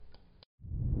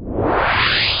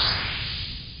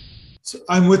So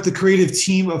I'm with the creative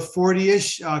team of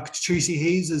 40ish. Tracy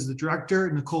Hayes is the director.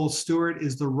 Nicole Stewart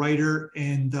is the writer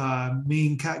and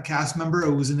main cast member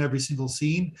who was in every single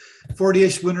scene.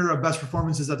 40ish winner of best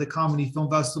performances at the Comedy Film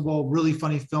Festival. Really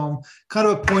funny film, kind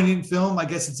of a poignant film. I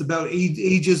guess it's about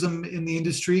ageism in the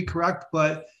industry, correct?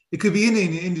 But it could be in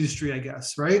the industry, I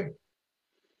guess, right?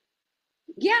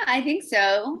 Yeah, I think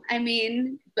so. I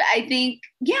mean,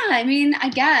 yeah,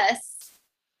 I guess,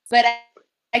 but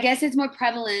I guess it's more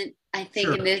prevalent, I think,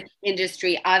 in Sure. this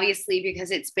industry, obviously,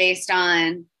 because it's based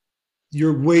on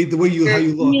Your way, the way you how your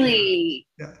you look. Yeah. really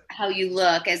Yeah. how you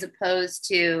look, as opposed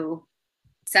to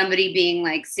somebody being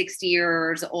like 60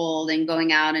 years old and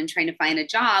going out and trying to find a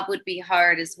job would be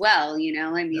hard as well. I Yeah.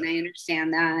 mean, I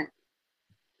understand that.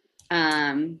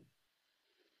 Um,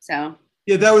 so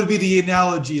Yeah, that would be the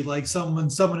analogy, like someone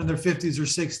in their 50s or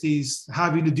 60s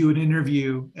having to do an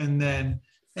interview and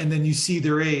then you see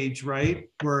their age, right?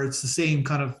 Where it's the same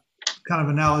kind of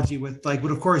analogy with like,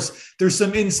 but of course there's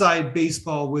some inside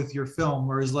baseball with your film,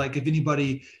 whereas like if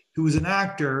anybody who is an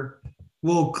actor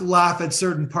will laugh at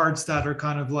certain parts that are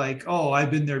kind of like, oh, I've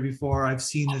been there before, I've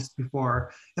seen this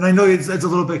before. And I know it's a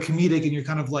little bit comedic and you're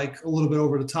kind of like a little bit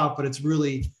over the top, but it's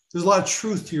really there's a lot of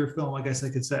truth to your film, I guess I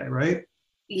could say, right?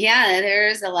 yeah,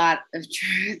 there's a lot of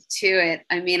truth to it.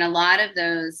 I mean, a lot of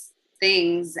those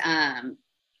things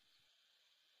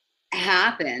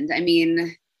happened. I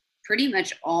mean, pretty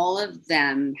much all of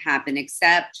them happened,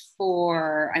 except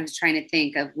for I was trying to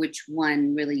think of which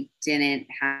one really didn't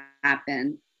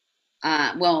happen.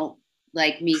 Well,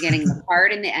 like me getting the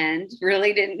part in the end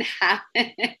really didn't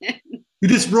happen. You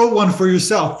just wrote one for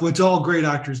yourself, which all great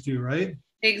actors do, right?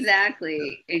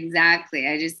 Exactly, exactly.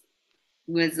 I just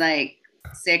was like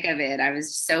sick of it. I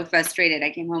was so frustrated.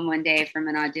 I came home one day from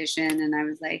an audition and I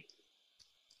was like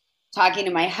talking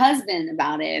to my husband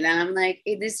about it. And I'm like,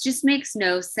 this just makes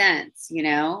no sense.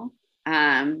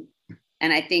 Um,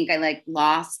 and I think I like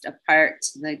lost a part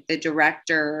to like the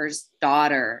director's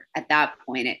daughter at that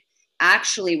point. It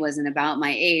actually wasn't about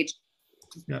my age,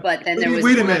 Yeah. but then there Wait, was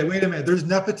wait a one. minute. Wait a minute. There's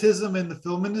nepotism in the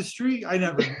film industry. I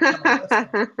never. No, that's not.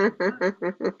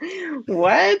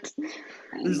 What?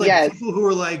 There's like Yes. people who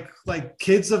are like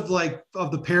kids of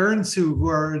the parents who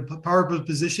are in powerful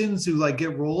positions who like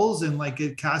get roles and like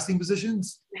get casting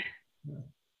positions. Yeah.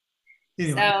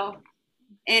 Anyway, So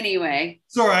anyway,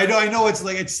 sorry. I know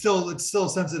it's still a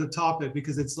sensitive topic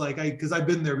because it's like because I've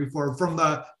been there before from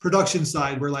the production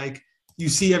side where like you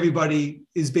see everybody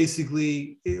is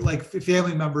basically like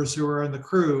family members who are in the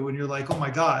crew and you're like, oh my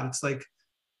god, it's like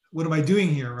what am I doing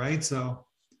here, right? So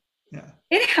yeah,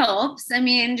 it helps. I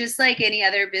mean, just like any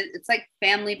other business, it's like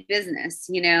family business,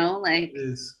 like, it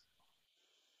is.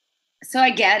 so I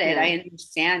get it. Yeah. I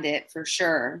understand it for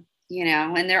sure,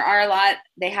 and there are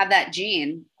they have that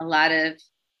gene. A lot of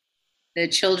the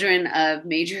children of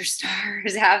major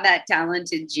stars have that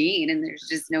talented gene, and there's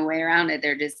just no way around it.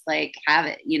 They're just like, have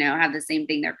it, have the same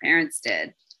thing their parents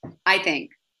did, I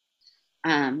think.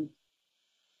 Um,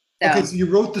 Okay, so so you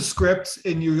wrote the script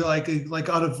and you're like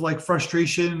out of like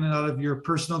frustration and out of your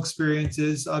personal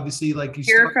experiences, obviously like you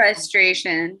pure start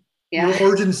frustration. your Yeah.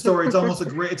 origin story. It's almost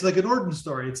it's like an origin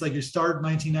story. It's like you start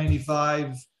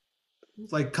 1995,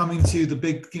 like coming to the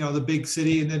big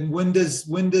city, and then when does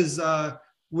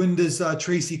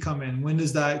Tracy come in? When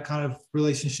does that kind of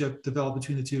relationship develop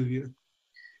between the two of you?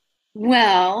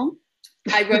 Well,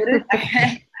 I wrote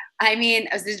it. I mean,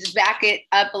 I was just back it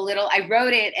up a little. I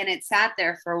wrote it and it sat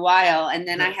there for a while. And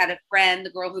then I Yeah. had a friend,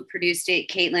 the girl who produced it,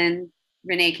 Caitlin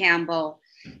Renee Campbell,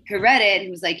 who read it,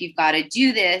 who was like, you've got to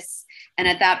do this. And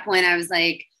at that point, I was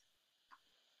like,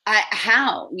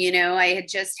 how? I had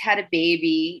just had a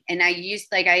baby and I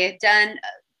had done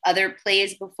other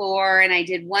plays before and I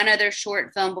did one other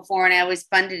short film before and I always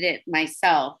funded it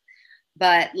myself.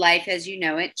 But life, as you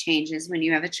know, it changes when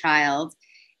you have a child.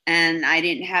 And I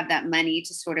didn't have that money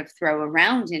to sort of throw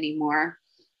around anymore.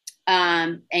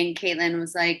 And Caitlin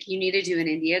was like, you need to do an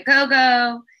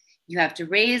Indiegogo. You have to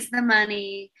raise the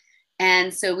money.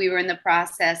 And so we were in the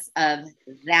process of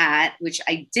that, which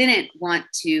I didn't want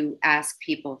to ask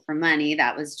people for money.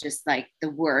 That was just like the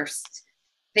worst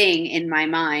thing in my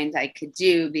mind I could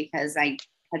do because I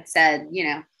had said,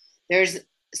 there's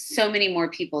so many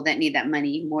more people that need that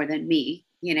money more than me,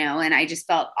 and I just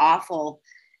felt awful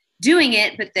doing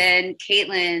it. But then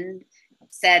Caitlin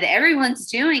said,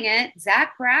 everyone's doing it.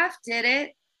 Zach Braff did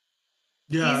it.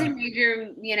 He's a Yeah.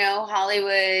 major,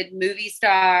 Hollywood movie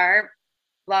star,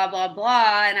 blah, blah,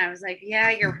 blah. And I was like, yeah,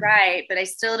 you're right. But I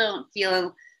still don't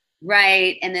feel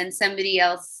right. And then somebody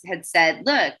else had said,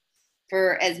 look,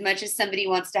 for as much as somebody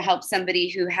wants to help somebody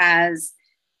who has,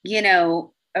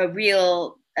 a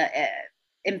real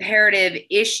imperative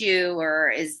issue or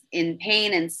is in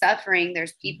pain and suffering,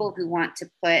 there's people who want to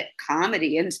put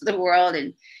comedy into the world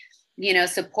and, you know,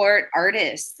 support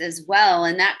artists as well.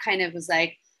 And that kind of was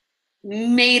like,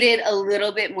 made it a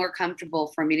little bit more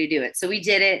comfortable for me to do it. So we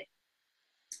did it,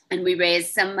 and we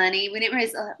raised some money. We didn't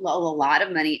raise a lot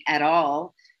of money at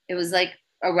all. It was like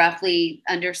a roughly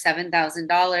under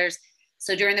 $7,000.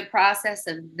 So during the process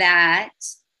of that,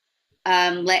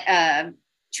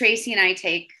 Tracy and I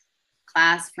take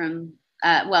class from,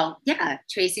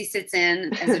 Tracy sits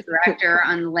in as a director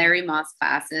on Larry Moss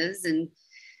classes. And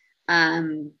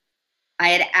I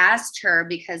had asked her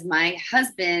because my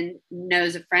husband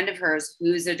knows a friend of hers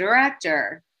who's a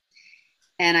director.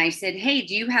 And I said, hey,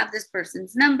 do you have this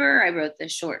person's number? I wrote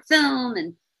this short film.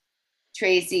 And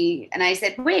Tracy, and I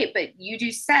said, wait, but you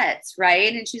do sets,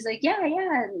 right? And she's like, yeah.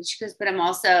 And she goes, but I'm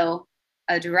also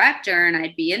a director and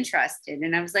I'd be interested.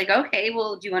 And I was like, okay,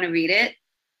 well, do you want to read it?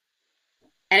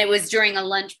 And it was during a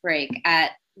lunch break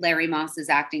at Larry Moss's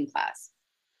acting class.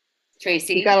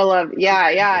 Tracy? You gotta love,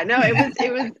 yeah. No, it was,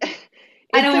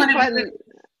 I don't want to.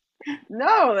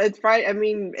 No, it's right. I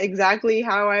mean, exactly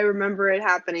how I remember it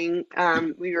happening.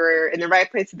 We were in the right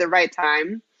place at the right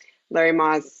time. Larry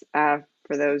Moss, for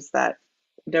those that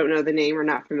don't know the name or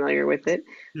not familiar with it,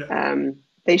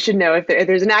 they should know. If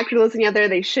there's an actor listening out there,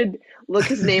 they should look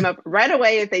his name up right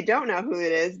away if they don't know who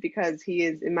it is, because he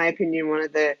is, in my opinion, one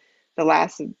of the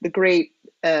last of the great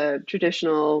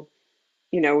traditional,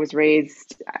 was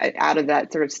raised out of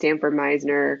that sort of Stanford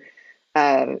Meisner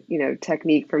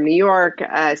technique from New York,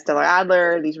 Stella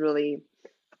Adler, these really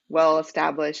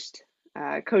well-established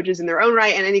coaches in their own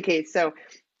right. In any case, so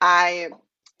I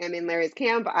am in Larry's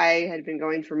camp. I had been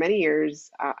going for many years,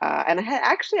 and I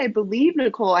had I believe,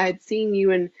 Nicole, I had seen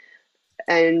you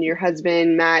and your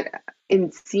husband Matt in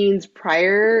scenes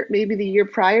prior, maybe the year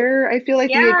prior. I feel like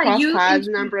we had crossed paths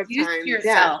a number of times.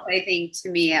 Yourself, I think, to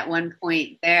me at one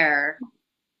point there,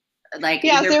 like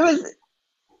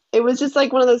it was just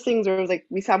like one of those things where it was like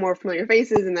we saw more familiar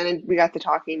faces, and then we got to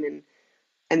talking,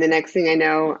 and the next thing I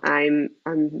know, I'm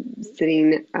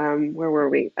sitting. Where were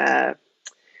we?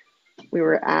 We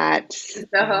were at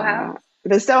Soho House.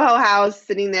 The Soho House,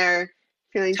 sitting there,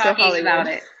 feeling talking so Hollywood about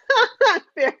it.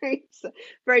 very,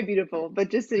 very beautiful, but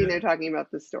just sitting there talking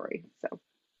about the story. So,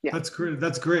 yeah, that's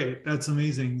great. That's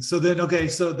amazing. So then, okay,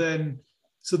 so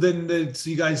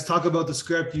you guys talk about the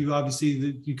script. You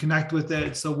obviously you connect with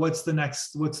it. So what's the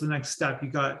next step?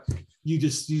 You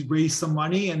raise some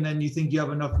money, and then you think you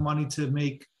have enough money to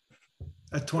make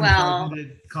a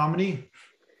 25-minute comedy?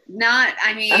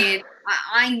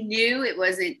 I knew it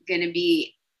wasn't going to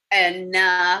be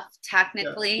enough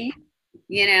technically,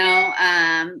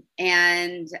 and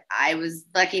I was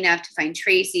lucky enough to find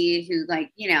Tracy, who,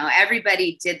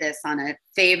 everybody did this on a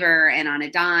favor and on a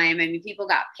dime. I mean, people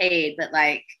got paid, but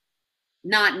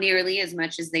not nearly as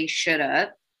much as they should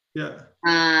have. Yeah.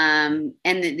 I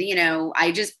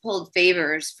just pulled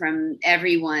favors from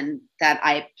everyone that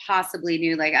I possibly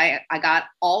knew. I got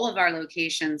all of our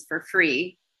locations for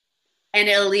free and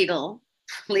illegally.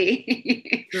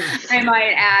 I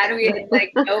might add, we had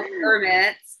no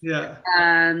permits. Yeah.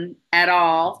 At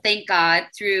all. Thank God,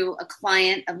 through a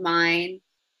client of mine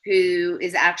who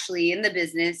is actually in the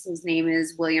business. His name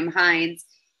is William Hines.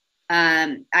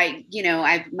 My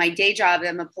day job,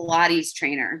 I'm a Pilates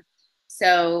trainer.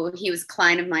 So he was a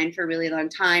client of mine for a really long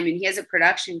time, and he has a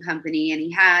production company, and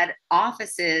he had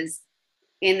offices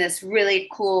in this really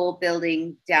cool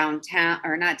building downtown,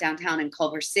 or not downtown, in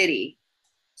Culver City.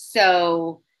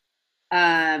 So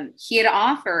he had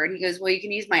offered, he goes, well, you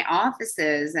can use my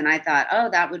offices. And I thought, oh,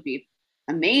 that would be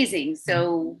amazing.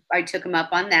 So I took him up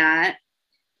on that.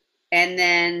 And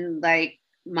then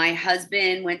my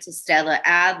husband went to Stella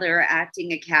Adler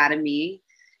Acting Academy,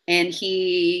 and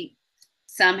he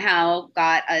somehow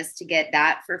got us to get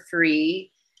that for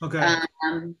free. Okay.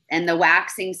 And the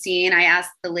waxing scene, I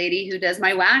asked the lady who does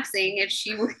my waxing if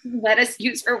she would let us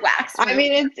use her wax room. I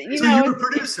mean, you're a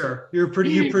producer. You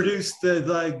produced you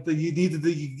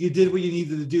did what you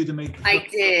needed to do to make. I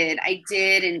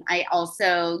did. And I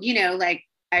also,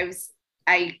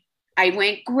 I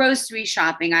went grocery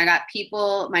shopping. I got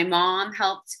people, my mom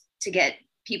helped to get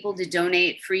people to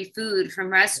donate free food from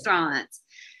restaurants.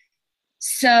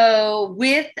 So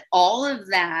with all of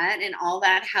that and all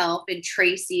that help, and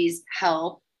Tracy's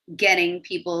help getting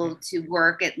people to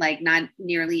work at not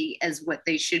nearly as what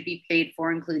they should be paid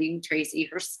for, including Tracy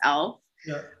herself.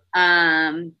 Yeah.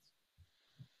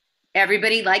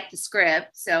 Everybody liked the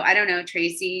script. So I don't know,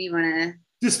 Tracy, you want to?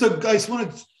 I just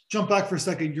want to jump back for a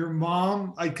second. Your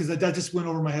mom, because that just went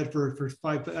over my head for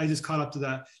 5, I just caught up to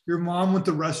that. Your mom went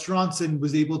to restaurants and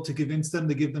was able to convince them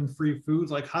to give them free food.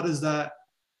 How does that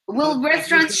Well, That's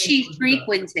the restaurants thing I she told you that.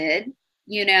 frequented,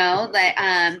 you know,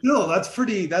 like Still, that's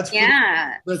pretty, yeah. that's pretty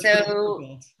So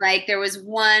difficult. like there was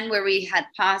one where we had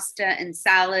pasta and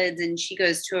salads, and she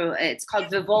goes to it's called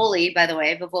Vivoli, by the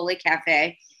way, Vivoli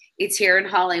Cafe. It's here in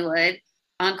Hollywood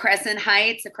on Crescent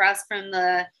Heights, across from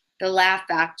the Laugh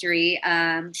Factory.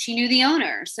 She knew the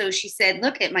owner, so she said,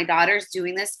 "Look, at my daughter's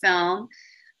doing this film.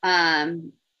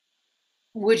 Um,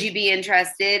 would you be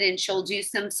interested?" And she'll do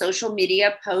some social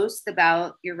media posts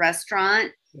about your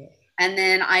restaurant. Yeah. And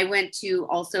then I went to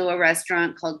also a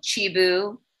restaurant called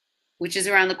Chibu, which is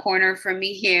around the corner from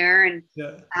me here, and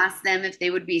Yeah. asked them if they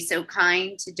would be so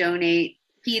kind to donate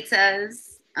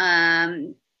pizzas.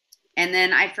 And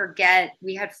then I forget,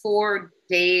 we had 4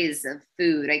 days of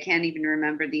food. I can't even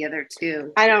remember the other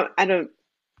two.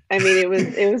 I mean,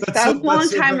 That's that so was a long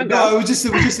that's so time funny. ago. No, it was just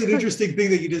an interesting thing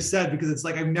that you just said because it's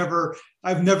like I've never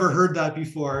heard that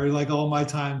before. Like all my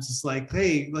times, it's like,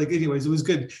 hey, like anyways, it was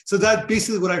good. So that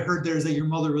basically what I heard there is that your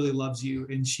mother really loves you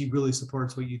and she really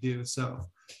supports what you do. So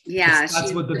Yeah,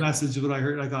 that's what the message what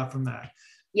I got from that.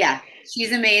 yeah,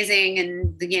 she's amazing.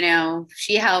 And, you know,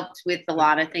 she helped with a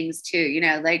lot of things too. You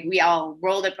know, like we all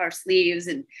rolled up our sleeves,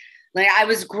 and like I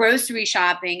was grocery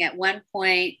shopping at one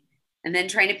point and then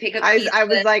trying to pick up pizza. I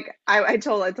was like, I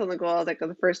told Nicole, I was like, on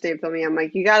the first day of filming, I'm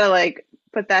like, you gotta like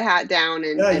put that hat down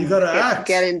Yeah, you and gotta act.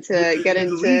 get You're the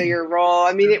into lead. your role.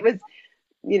 I mean, it was,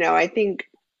 I think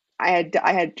I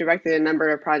had directed a number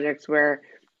of projects where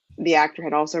the actor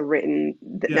had also written,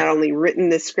 Yeah, not only written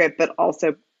the script, but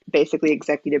also basically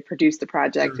executive produced the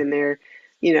project. sure. And they're,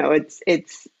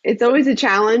 it's always a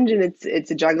challenge, and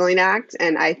it's a juggling act.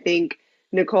 And I think,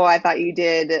 Nicole, I thought you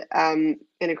did an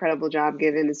incredible job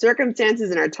given the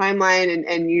circumstances and our timeline,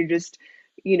 and you just,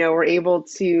 were able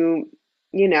to,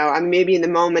 I mean, maybe in the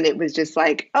moment it was just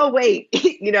like, oh wait,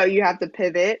 you have to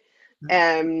pivot.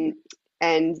 Um,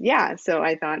 and yeah, so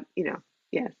I thought,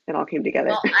 yes, it all came together.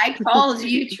 Well, I called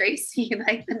you, Tracy,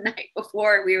 like the night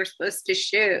before we were supposed to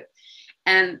shoot.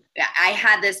 And I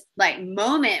had this like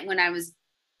moment when I was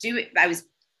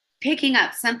picking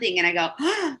up something and I go,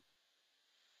 oh,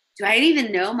 do I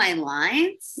even know my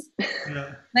lines?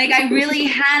 Yeah. Like I really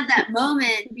had that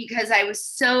moment because I was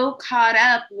so caught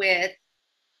up with,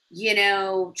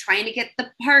 trying to get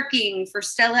the parking for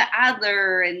Stella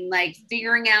Adler and like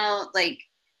figuring out like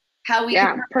how we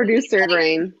Yeah, could producer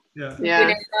brain. Yeah. Yeah,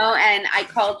 and I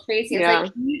called Tracy. I was yeah,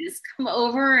 like, can you just come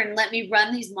over and let me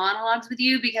run these monologues with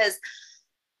you? Because,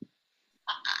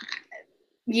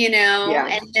 yeah,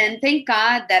 and then thank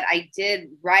God that I did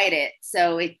write it.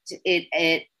 So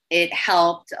it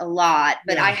helped a lot,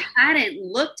 but Yeah. I hadn't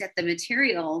looked at the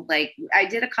material. Like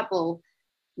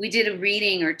we did a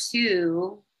reading or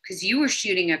two because you were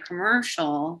shooting a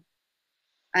commercial.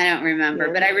 I don't remember,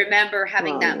 yeah. but I remember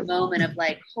having Well, that moment of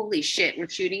like, holy shit, we're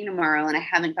shooting tomorrow and I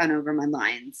haven't gone over my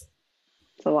lines.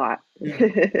 it's a lot. Yeah.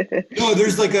 No,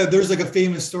 there's like a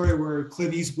famous story where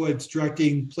Clint Eastwood's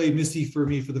played Misty for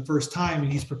me for the first time,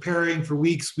 and he's preparing for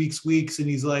weeks, and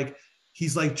he's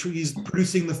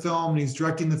producing the film and he's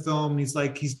directing the film, and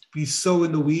he's so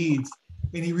in the weeds,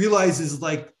 and he realizes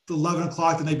like 11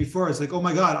 o'clock the night before, it's like, oh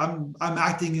my god, I'm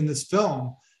acting in this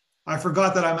film. I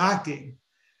forgot that I'm acting.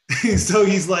 So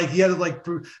he's like, he had to like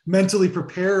mentally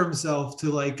prepare himself to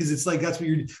like, because it's like that's what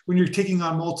when you're taking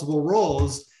on multiple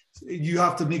roles, you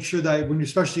have to make sure that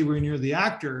especially when you're the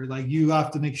actor, like you have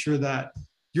to make sure that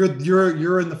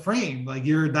you're in the frame, like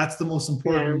that's the most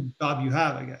important job you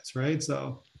have, I guess, right?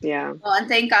 So Yeah. Well, and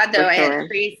thank God though, For I had sure.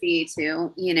 Tracy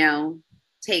to,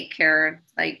 take care,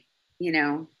 like,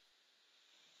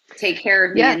 take care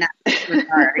of me Yeah. in that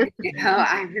regard.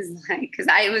 I was like, because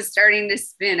I was starting to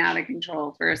spin out of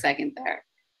control for a second there.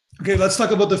 okay, let's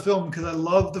talk about the film because I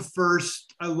love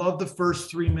the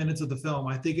first 3 minutes of the film.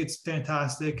 I think it's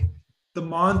fantastic. The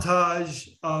montage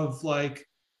of like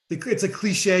it's a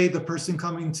cliche, the person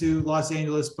coming to Los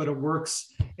Angeles, but it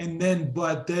works.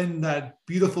 But then that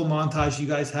beautiful montage you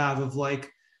guys have of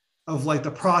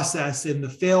the process and the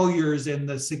failures and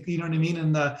you know what I mean?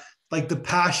 And the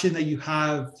passion that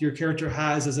your character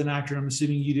has as an actor. I'm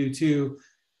assuming you do too.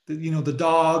 The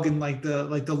dog and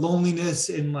the loneliness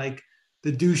and like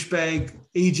the douchebag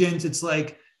agent. It's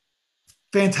like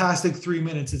fantastic 3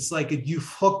 minutes. It's like you've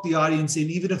hooked the audience in,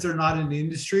 even if they're not in the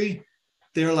industry,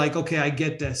 they're like, okay, I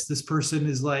get this. This person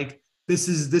is like, this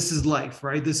is life,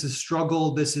 right? This is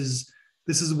struggle. This is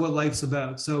what life's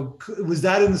about. So was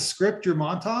that in the script, your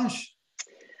montage?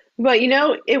 Well,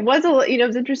 it was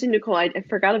it's interesting, Nicole. I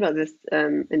forgot about this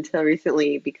until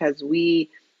recently because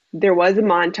there was a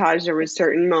montage. There were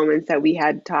certain moments that we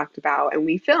had talked about and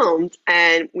we filmed,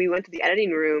 and we went to the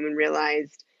editing room and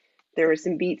realized there were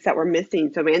some beats that were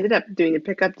missing. So we ended up doing a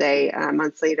pickup day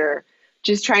months later,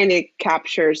 just trying to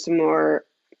capture some more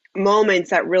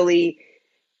moments that really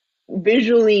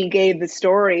visually gave the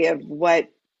story of what,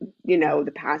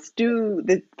 the past due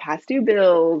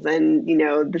bills, and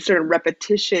the sort of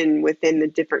repetition within the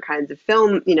different kinds of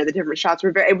film. The different shots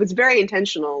it was very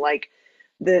intentional, like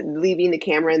the leaving the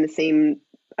camera in the same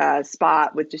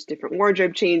spot with just different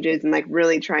wardrobe changes, and like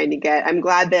really trying to get. I'm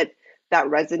glad that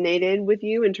resonated with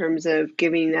you in terms of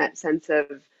giving that sense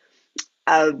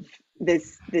of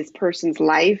this person's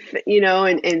life,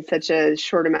 in such a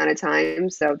short amount of time.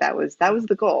 So that was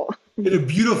the goal. A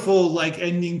beautiful like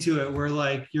ending to it, where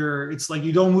like it's like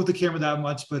you don't move the camera that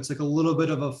much, but it's like a little bit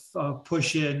of a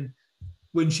push in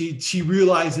when she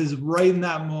realizes right in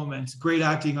that moment. Great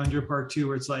acting on your part too,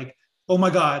 where it's like, oh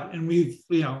my God. And we've,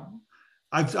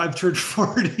 I've turned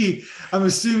 40. I'm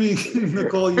assuming,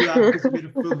 Nicole, you have made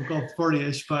a film called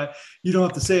 40-ish, but you don't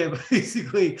have to say it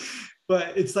basically.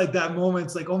 But it's like that moment,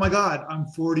 it's like, oh my God, I'm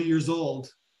 40 years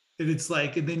old. And it's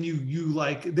like, and then you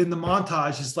like, then the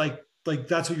montage is like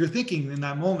that's what you're thinking in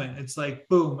that moment. It's like,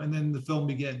 boom. And then the film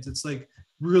begins. It's like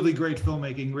really great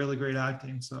filmmaking, really great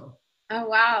acting. So. Oh,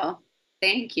 wow.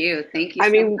 Thank you. Thank you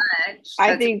so much.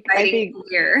 I think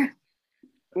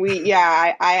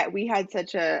we had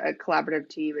such a collaborative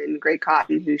team, and Greg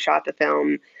Cotton, who shot the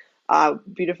film,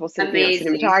 beautiful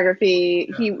cinematography.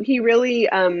 Yeah. He really,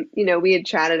 we had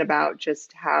chatted about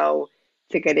just how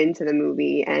to get into the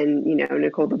movie, and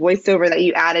Nicole, the voiceover that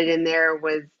you added in there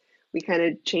we kind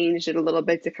of changed it a little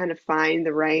bit to kind of find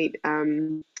the right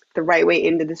way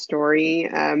into the story.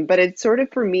 But it's sort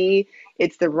of, for me,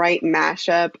 it's the right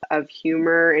mashup of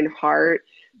humor and heart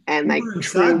and like true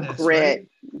sadness, grit. Right?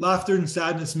 Laughter and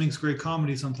sadness makes great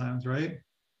comedy sometimes, right?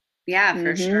 Yeah,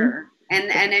 for sure. And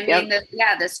I mean,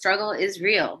 the struggle is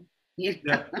real.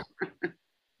 Yeah.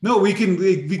 No, we get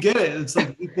it. It's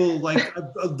like people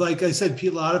like I said, a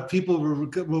lot of people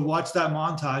will watch that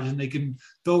montage and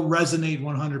they'll resonate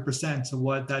 100% to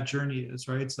what that journey is,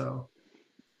 right? So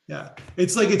yeah,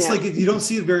 it's like you don't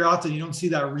see it very often. You don't see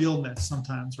that realness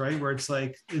sometimes, right? Where it's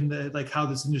like in the like how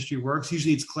this industry works.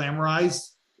 Usually it's glamorized.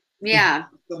 Yeah.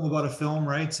 Film about a film,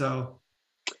 right? So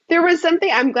there was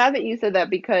something. I'm glad that you said that,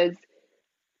 because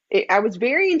I was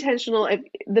very intentional.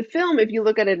 The film, if you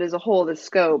look at it as a whole, the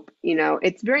scope,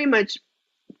 it's very much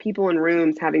people in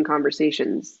rooms having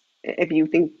conversations. If you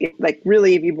think, like,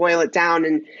 really, if you boil it down,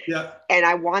 and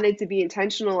I wanted to be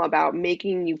intentional about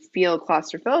making you feel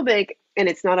claustrophobic, and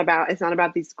it's not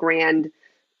about these grand,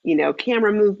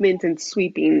 camera movement and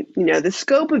sweeping. The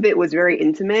scope of it was very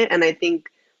intimate, and I think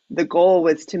the goal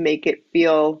was to make it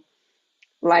feel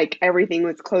like everything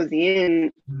was closing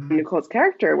in Nicole's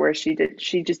character, where she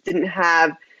just didn't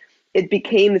have, it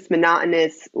became this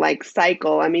monotonous like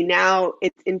cycle. I mean, now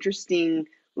it's interesting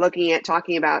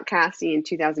talking about casting in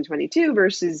 2022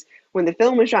 versus when the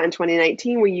film was shot in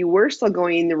 2019, where you were still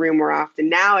going in the room more often.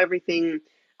 Now everything,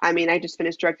 I mean, I just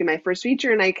finished directing my first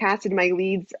feature, and I casted my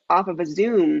leads off of a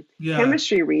Zoom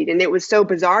chemistry read. And it was so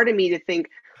bizarre to me to think,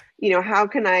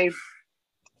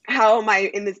 how am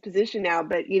I in this position now?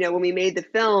 But, when we made the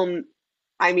film,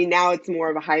 I mean, now it's more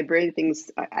of a hybrid.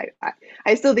 Things,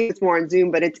 I still think it's more on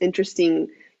Zoom, but it's interesting.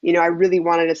 I really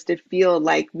wanted us to feel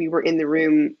like we were in the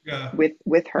room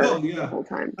with her the whole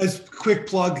time. As quick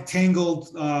plug, Tangled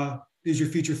is your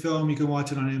feature film. You can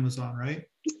watch it on Amazon, right?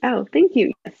 Oh, thank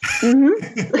you. Yes. Mm-hmm.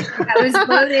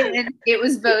 It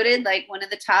was voted like one of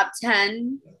the top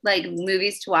 10 like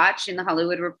movies to watch in the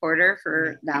Hollywood Reporter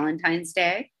for Valentine's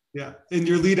Day. Yeah, and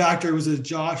your lead actor was a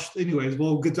Josh. Anyways,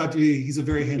 well, good to talk to you. He's a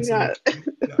very handsome.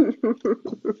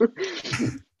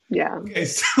 Yeah. Okay,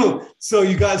 so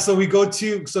you guys, so we go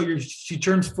to, she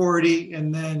turns 40,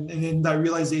 and then that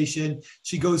realization,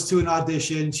 she goes to an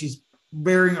audition. She's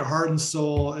bearing her heart and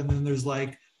soul, and then there's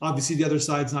like obviously the other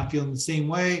side's not feeling the same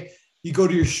way. You go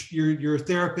to your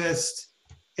therapist,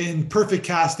 and perfect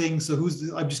casting. So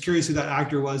I'm just curious who that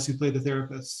actor was who played the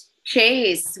therapist.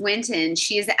 Chase Winton.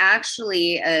 She's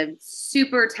actually a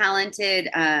super talented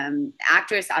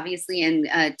actress, obviously, and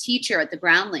a teacher at the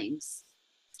Groundlings.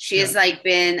 She has like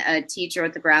been a teacher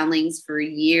at the Groundlings for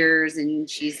years, and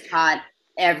she's taught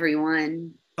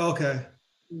everyone. Okay.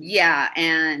 Yeah,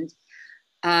 and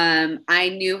I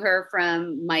knew her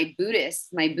from my Buddhist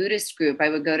group. I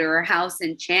would go to her house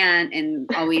and chant, and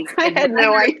always. I had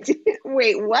no idea.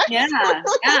 Wait, what? Yeah,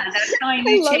 that's how I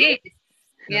knew Chase.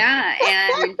 Yeah,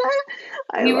 and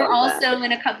we were also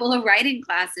in a couple of writing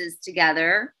classes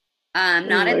together,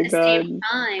 not at the same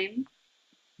time,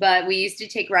 but we used to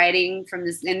take writing from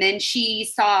this. And then she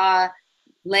saw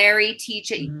Larry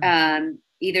teach at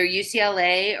either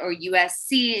UCLA or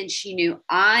USC, and she knew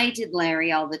I did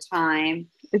Larry all the time.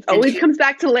 It always comes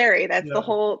back to Larry. That's Yeah. the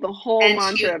whole And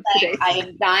mantra she was of like, today. I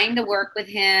am dying to work with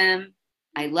him.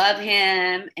 I love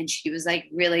him. And she was like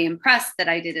really impressed that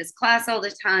I did his class all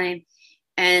the time.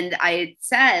 And I had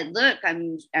said, look,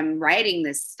 I'm writing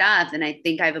this stuff and I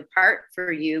think I have a part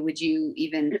for you. Would you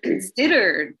even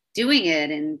consider doing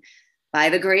it? And by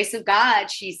the grace of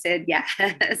God, she said yes.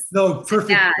 No,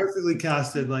 perfect, Yeah. perfectly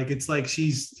casted. Like it's like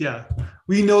she's, yeah,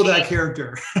 we know that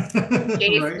character.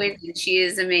 Right? She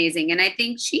is amazing. And I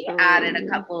think she added a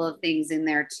couple of things in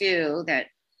there too that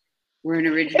weren't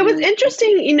originally. It was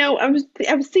interesting, you know. I was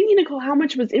thinking, Nicole, how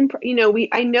much was improv? You know,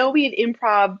 I know we had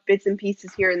improv bits and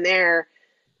pieces here and there.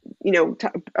 You know,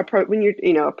 when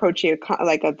you're approaching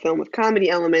like a film with comedy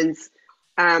elements,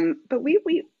 but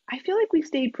I feel like we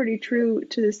stayed pretty true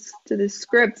to the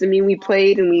scripts. I mean, we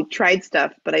played and we tried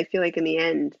stuff, but I feel like in the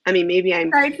end, I mean, maybe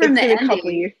Aside from the ending. A couple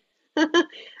years.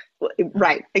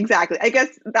 Right, exactly. I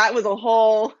guess that was a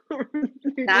whole.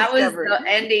 The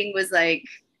ending was like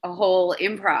a whole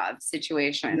improv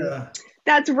situation. Yeah.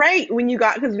 That's right.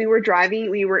 Because we were driving,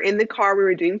 we were in the car, we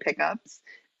were doing pickups.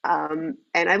 And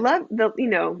I love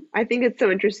I think it's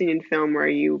so interesting in film where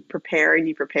you prepare and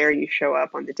you show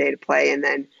up on the day to play. And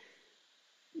then,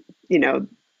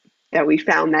 that we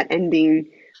found that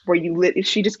ending where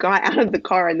she just got out of the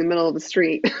car in the middle of the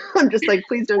street. I'm just like,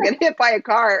 please don't get hit by a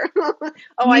car.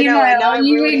 I know.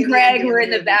 You and Greg were in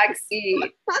the back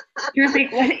seat. You're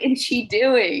like, what is she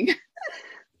doing?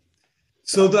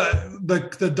 So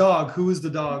the dog, who is the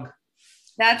dog?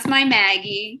 That's my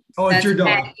Maggie. Oh, it's your dog.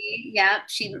 Maggie. Yeah,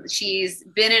 she's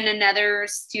been in another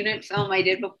student film I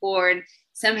did before, and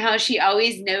somehow she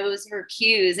always knows her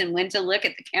cues and when to look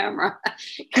at the camera.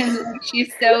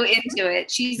 She's so into it.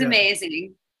 She's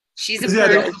amazing. She's a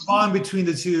there was a bond between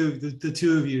the two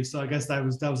of you. So I guess that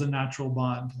was a natural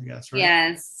bond, I guess, right?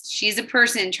 Yes, she's a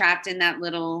person trapped in that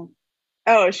little.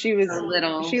 Oh, she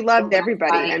loved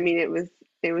everybody. I mean, it was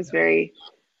very.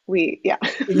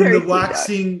 The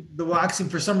waxing,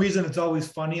 for some reason it's always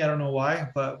funny. I don't know why,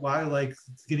 but why, like,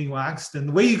 getting waxed, and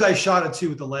the way you guys shot it too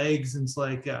with the legs, and it's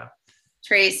like, yeah.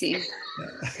 Tracy.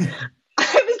 Yeah.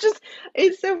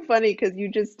 It's so funny because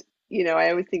I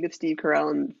always think of Steve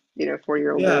Carell and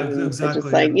 4-year-old. Yeah, exactly.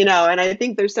 Just like, and I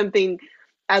think there's something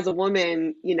as a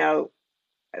woman,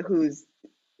 who's,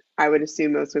 I would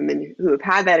assume most women who have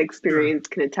had that experience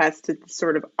can attest to the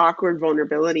sort of awkward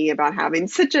vulnerability about having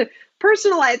such a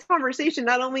personalized conversation,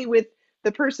 not only with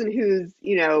the person who's,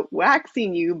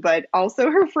 waxing you, but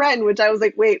also her friend, which I was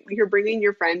like, wait, you're bringing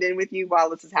your friend in with you while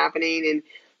this is happening.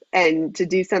 And to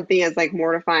do something as like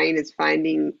mortifying as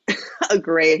finding a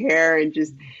gray hair and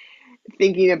just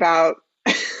thinking about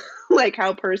like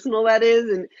how personal that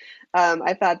is. And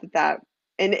I thought that,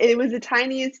 and it was the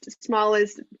tiniest,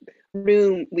 smallest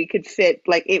room we could fit.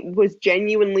 Like, it was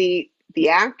genuinely the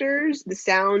actors, the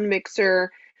sound mixer,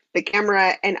 the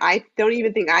camera, and I don't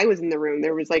even think I was in the room.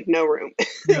 There was like no room.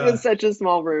 It was such a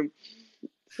small room.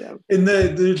 So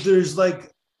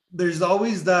there's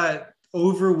always that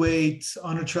overweight,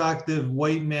 unattractive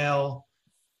white male,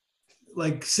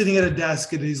 like sitting at a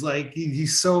desk, and he's like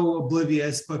he's so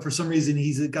oblivious, but for some reason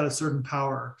he's got a certain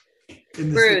power.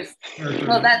 Bruce.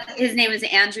 Well, his name is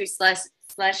Andrew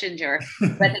Schlesinger,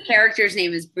 but the character's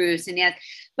name is Bruce. And yes,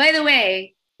 by the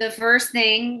way, the first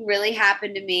thing really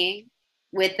happened to me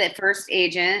with the first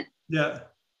agent. Yeah.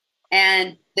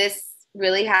 And this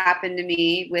really happened to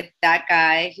me with that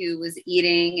guy who was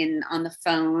eating and on the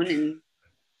phone. And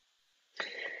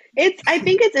I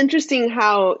think it's interesting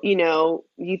how,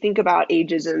 you think about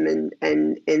ageism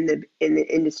and in the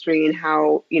industry, and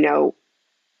how,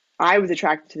 I was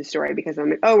attracted to the story because I'm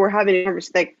like, oh, we're having a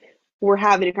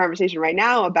conversation right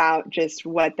now about just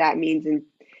what that means,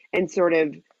 and sort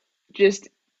of just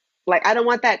like, I don't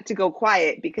want that to go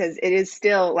quiet, because it is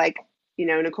still like,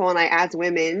 Nicole and I, as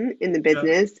women in the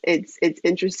business, it's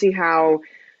interesting how,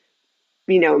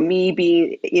 me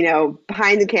being,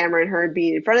 behind the camera and her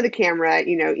being in front of the camera,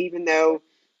 even though,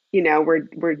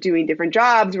 we're doing different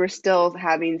jobs, we're still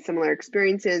having similar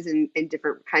experiences in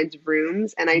different kinds of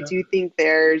rooms. And I do think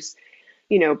there's,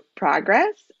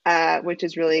 progress, which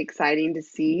is really exciting to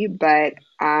see, but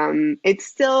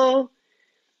it's the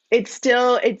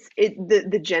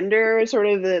gender, sort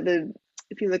of the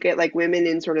if you look at like women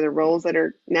in sort of the roles that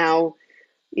are now,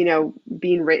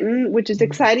 being written, which is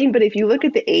exciting. But if you look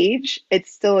at the age,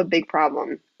 it's still a big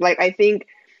problem. Like, I think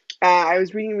I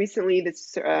was reading recently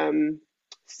this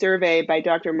survey by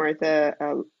Dr. Martha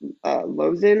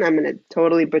Lozen. I'm going to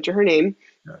totally butcher her name.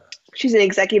 She's an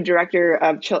executive director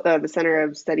of the Center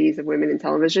of Studies of Women in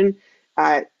Television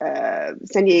at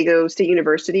San Diego State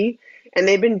University. and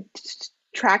they've been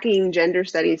tracking gender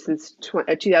studies since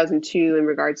 2002 in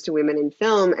regards to women in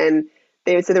film, and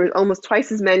they said there was almost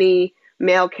twice as many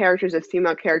male characters as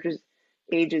female characters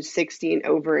ages 60 and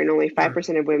over, and only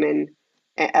 5% of women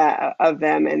of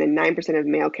them, and then 9% of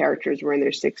male characters were in their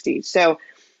 60s. So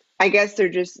I guess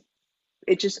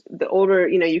it's just the older,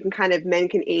 you can kind of, men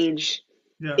can age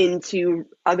into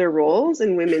other roles,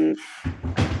 and women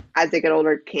as they get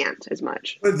older can't as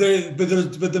much. But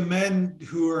the men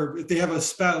who are, if they have a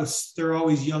spouse, they're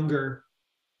always younger.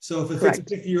 So if it's a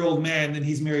 50-year-old man, then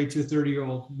he's married to a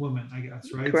 30-year-old woman, I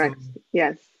guess, right? Correct. So,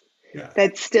 yes. Yeah.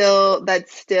 That's still.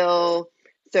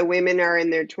 So women are in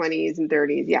their 20s and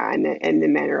 30s, and the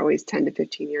men are always 10 to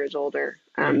 15 years older.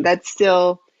 That's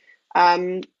still,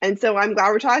 and so I'm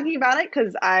glad we're talking about it,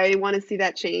 because I want to see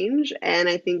that change, and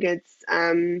I think it's,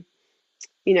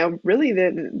 really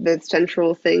the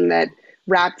central thing that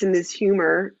wrapped in this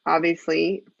humor,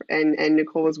 obviously, and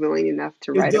Nicole was willing enough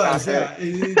to write about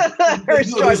her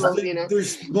struggles.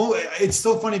 It's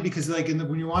so funny because like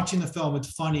when you're watching the film,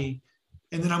 it's funny,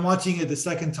 and then I'm watching it the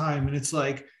second time, and it's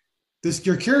like,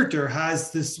 your character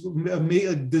has this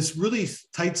really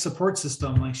tight support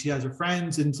system. Like she has her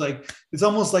friends, and it's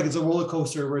almost like it's a roller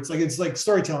coaster where it's like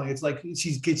storytelling. It's like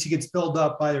she gets built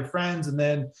up by her friends, and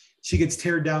then she gets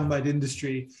teared down by the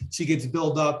industry. She gets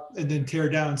built up and then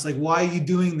teared down. It's like, why are you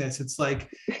doing this? It's like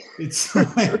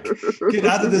get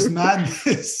out of this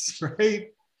madness, right?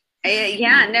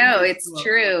 It's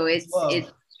true.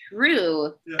 It's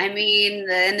true. Yeah. I mean,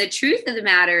 and the truth of the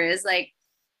matter is, like,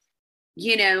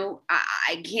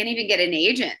 I can't even get an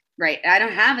agent, right? I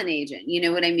don't have an agent. You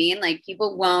know what I mean? Like,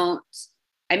 people won't,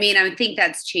 I think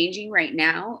that's changing right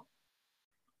now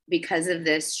because of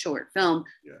this short film.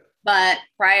 Yeah. But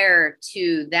prior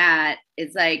to that,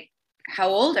 it's like, how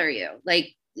old are you?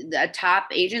 Like, a top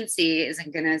agency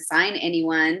isn't going to sign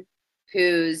anyone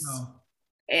who's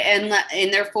in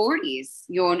their 40s,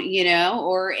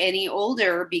 or any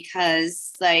older,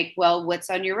 because like, well, what's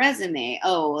on your resume?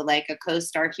 Oh, like a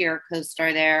co-star here,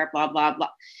 co-star there, blah, blah, blah,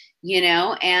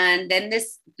 and then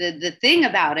the thing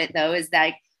about it though, is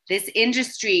that this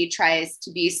industry tries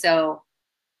to be so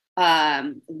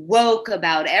woke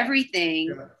about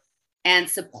everything, and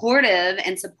supportive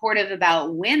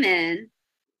about women.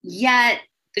 Yet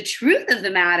the truth of the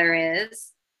matter is,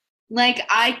 like,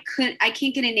 I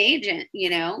can't get an agent,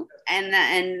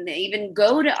 and even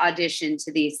go to audition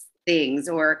to these things,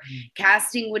 or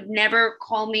casting would never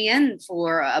call me in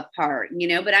for a part,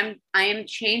 but I am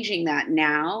changing that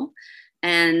now,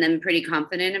 and I'm pretty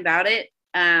confident about it,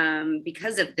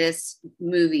 because of this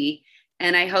movie.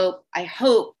 And I hope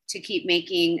to keep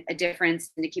making a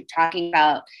difference, and to keep talking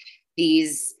about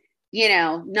these,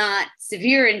 not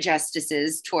severe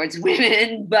injustices towards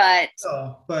women, but it's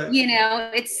so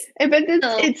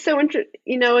it's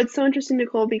so interesting,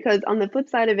 Nicole, because on the flip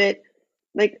side of it,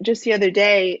 like just the other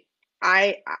day,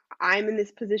 I'm in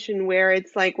this position where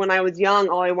it's like, when I was young,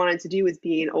 all I wanted to do was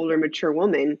be an older, mature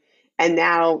woman. And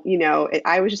now,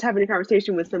 I was just having a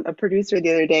conversation with a producer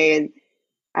the other day, and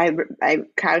I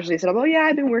casually said, oh yeah,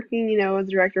 I've been working, as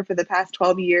a director for the past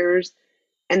 12 years.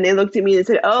 And they looked at me and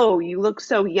said, oh, you look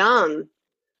so young.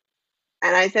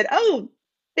 And I said, oh,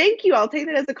 thank you. I'll take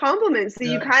that as a compliment. So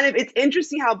you it's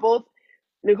interesting how both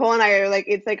Nicole and I are like,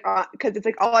 it's like, because it's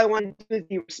like, all I want to do is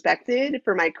be respected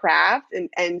for my craft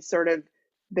and sort of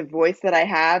the voice that I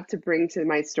have to bring to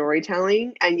my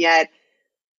storytelling. And yet,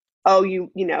 can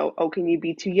you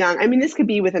be too young? I mean, this could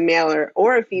be with a male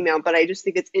or a female, but I just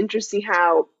think it's interesting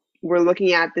how we're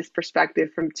looking at this perspective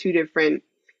from two different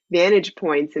vantage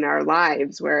points in our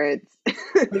lives, where it's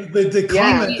the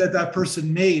comment that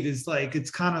person made is like,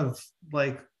 it's kind of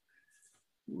like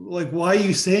why are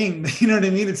you saying, you know what I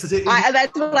mean? It's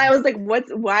that's what I was like,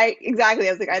 why exactly?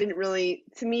 I was like, I didn't really,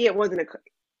 to me, it wasn't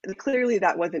clearly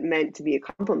that wasn't meant to be a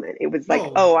compliment. It was like,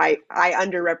 I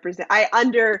underrepresent,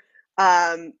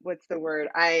 what's the word?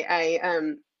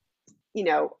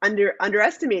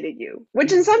 Underestimated you,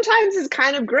 which in sometimes is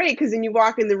kind of great, because then you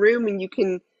walk in the room and you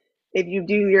can, if you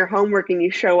do your homework and you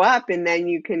show up, and then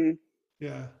you can, you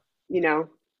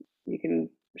can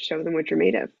show them what you're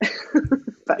made of.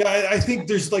 But, I think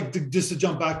there's like, just to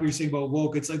jump back what you're saying about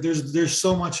woke, it's like there's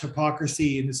so much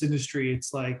hypocrisy in this industry.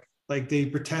 It's like they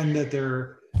pretend that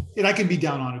they're, and I can be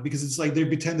down on it, because it's like they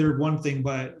pretend they're one thing,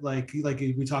 but like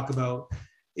we talk about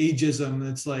ageism,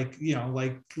 it's like,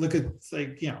 look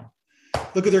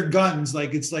at their guns.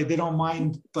 Like, it's like they don't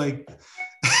mind, like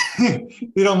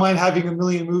they don't mind having a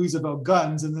million movies about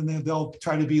guns, and then they'll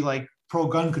try to be like pro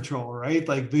gun control, right?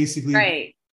 Like, basically,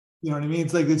 right. You know what I mean?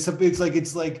 It's like it's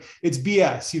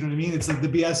BS. You know what I mean? It's like the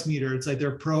BS meter. It's like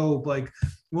they're pro like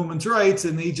women's rights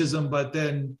and ageism, but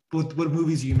then what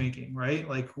movies are you making, right?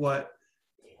 Like what?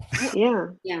 Yeah.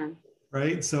 Yeah.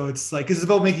 Right. So it's like it's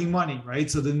about making money, right?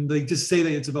 So then they just say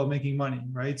that it's about making money,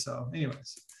 right? So,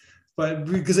 anyways, but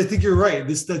because I think you're right.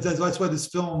 That's why this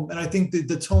film, and I think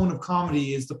the tone of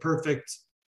comedy is the perfect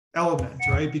element,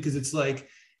 right? Because it's like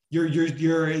you're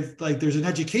like there's an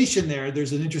education there,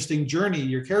 there's an interesting journey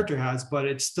your character has, but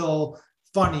it's still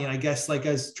funny. And I guess like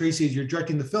as Tracy, as you're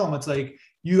directing the film, it's like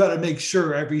you got to make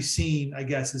sure every scene, I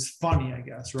guess, is funny, I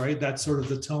guess, right? That's sort of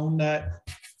the tone that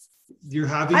you're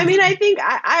having. I mean, I think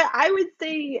I would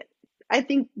say I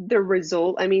think the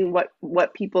result, I mean,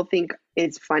 what people think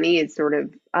is funny is sort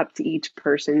of up to each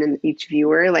person and each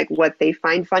viewer, like what they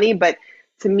find funny. But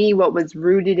to me, what was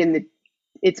rooted in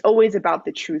it's always about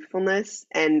the truthfulness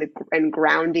and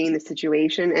grounding the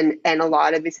situation, and a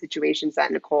lot of the situations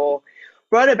that Nicole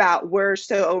wrote about were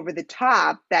so over the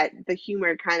top that the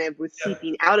humor kind of was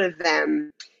seeping out of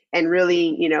them, and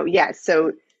really,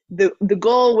 so the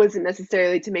goal wasn't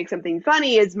necessarily to make something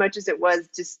funny as much as it was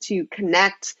just to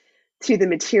connect to the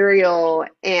material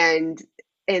and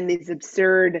these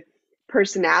absurd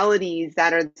personalities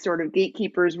that are sort of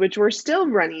gatekeepers, which we're still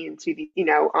running into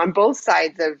on both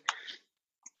sides of,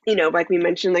 like we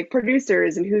mentioned, like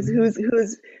producers and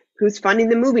who's funding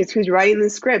the movies, who's writing the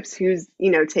scripts, who's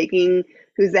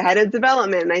who's the head of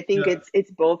development. And I think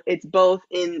it's both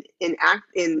in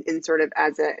sort of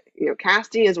as a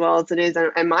casting as well as it is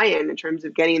on my end in terms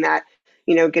of getting that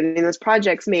getting those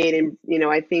projects made. And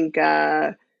I think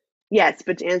yes,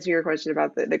 but to answer your question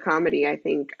about the comedy, I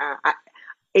think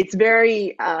it's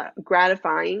very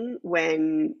gratifying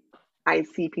when I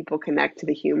see people connect to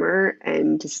the humor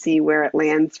and to see where it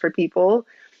lands for people.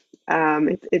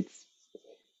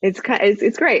 It's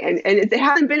great, and it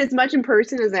hasn't been as much in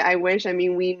person as I wish. I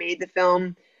mean, we made the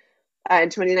film in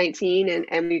 2019,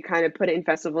 and we kind of put it in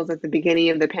festivals at the beginning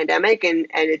of the pandemic, and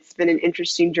it's been an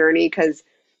interesting journey because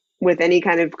with any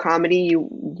kind of comedy,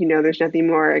 there's nothing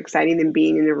more exciting than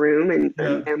being in the room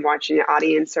and watching the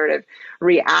audience sort of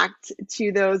react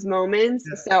to those moments.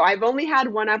 Yeah. So I've only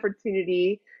had one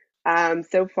opportunity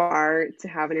so far to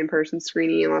have an in-person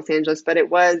screening in Los Angeles, but it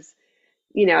was,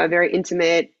 a very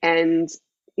intimate, and,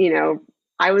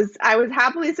 I was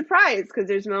happily surprised because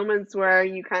there's moments where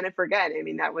you kind of forget. I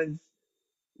mean,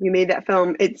 we made that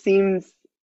film. It seems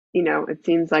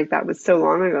like that was so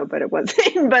long ago, but it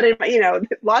wasn't. But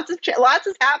lots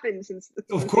has happened since.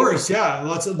 Of course, yeah,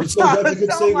 lots of. So that's a good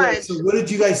segue. So, what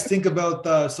did you guys think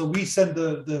about? So we sent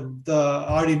the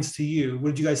audience to you. What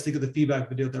did you guys think of the feedback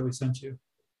video that we sent you?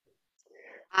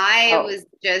 I was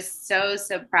just so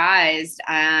surprised,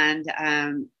 and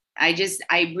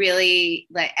I really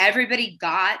like everybody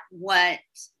got what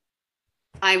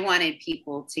I wanted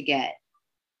people to get.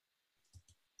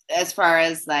 As far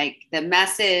as like the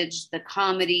message, the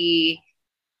comedy,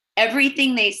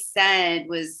 everything they said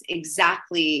was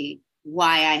exactly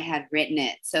why I had written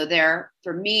it. So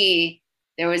for me,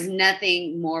 there was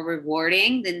nothing more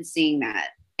rewarding than seeing that.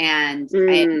 And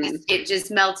it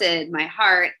just melted my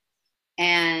heart.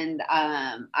 And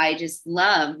I just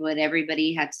loved what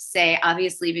everybody had to say,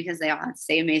 obviously, because they all had to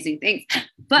say amazing things,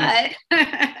 but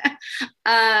that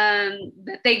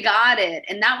they got it.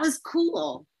 And that was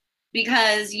cool.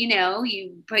 Because,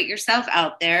 you put yourself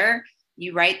out there,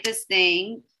 you write this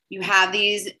thing, you have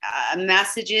these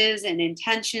messages and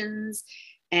intentions,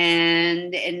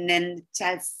 and then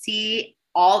to see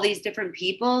all these different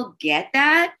people get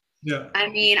that. Yeah. I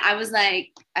mean, I was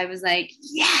like,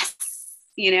 yes,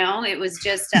 it was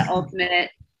just an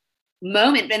ultimate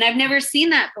moment. And I've never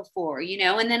seen that before,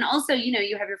 and then also,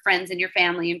 you have your friends and your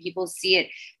family and people see it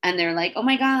and they're like, oh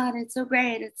my God, it's so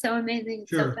great. It's so amazing.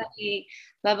 It's so funny,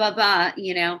 blah, blah, blah,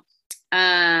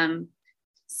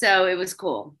 so it was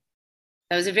cool.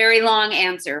 That was a very long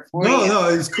answer for you. No,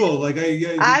 it's cool. Like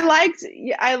I liked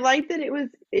that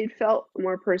it felt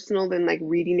more personal than like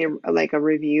reading a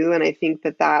review. And I think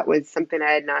that was something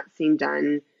I had not seen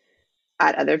done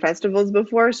at other festivals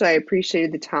before. So I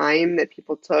appreciated the time that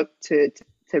people took to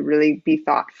really be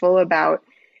thoughtful about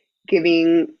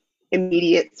giving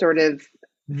immediate sort of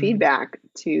feedback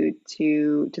to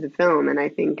the film. And I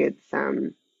think it's,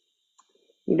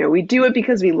 we do it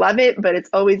because we love it, but it's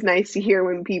always nice to hear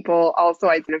when people also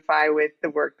identify with the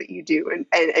work that you do and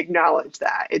acknowledge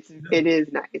that it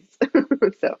is nice.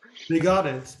 So they got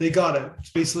it. It's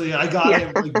basically, I got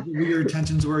it. Like, what your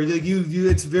intentions were. Like you,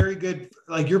 it's very good.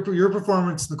 Like your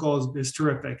performance, Nicole, is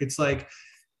terrific. It's like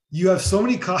you have so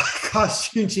many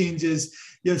costume changes.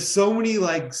 You have so many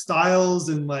like styles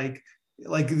and like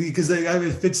like because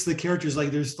it fits the characters.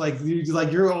 Like there's like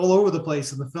you're all over the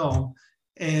place in the film,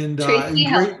 and Tracy great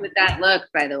helped with that look,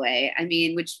 by the way. I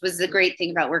mean, which was the great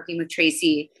thing about working with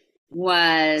Tracy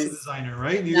was designer,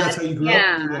 right? that, That's how you grew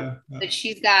yeah, up. Yeah. but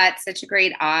she's got such a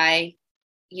great eye,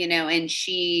 you know, and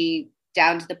she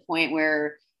down to the point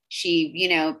where she, you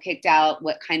know, picked out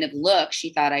what kind of look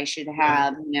she thought I should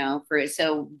have, you know, for it.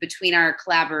 So between our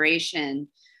collaboration,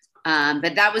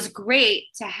 but that was great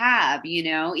to have, you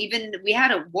know, even we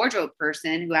had a wardrobe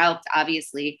person who helped,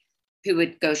 obviously, who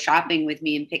would go shopping with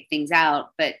me and pick things out.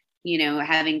 But, you know,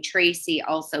 having Tracy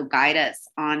also guide us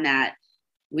on that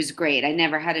was great. I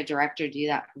never had a director do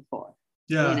that before.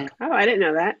 Yeah. You know? Oh, I didn't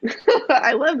know that.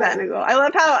 I love that, Nicole. I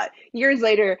love how years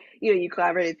later, you know, you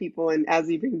collaborate with people, and as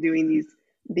you've been doing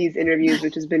these interviews,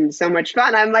 which has been so much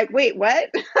fun, I'm like, wait,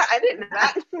 what? I didn't know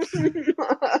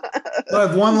that. So I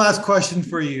have one last question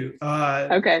for you.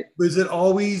 Okay. Was it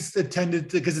always intended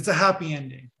to, because it's a happy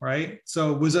ending, right?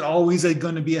 So was it always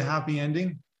going to be a happy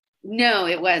ending? No,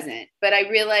 it wasn't. But I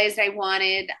realized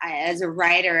as a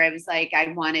writer, I was like,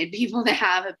 I wanted people to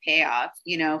have a payoff,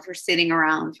 you know, for sitting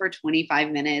around for 25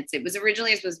 minutes. It was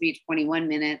originally supposed to be 21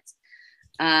 minutes.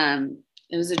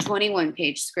 It was a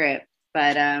 21-page script,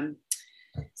 but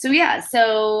so yeah,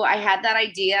 so I had that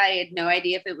idea. I had no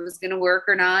idea if it was going to work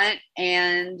or not.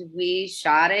 And we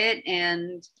shot it,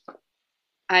 and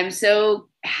I'm so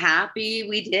happy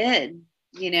we did,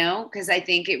 you know, because I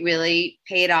think it really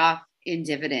paid off in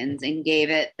dividends and gave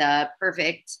it the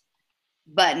perfect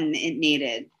button it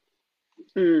needed.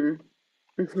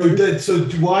 Mm-hmm. So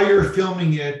while you're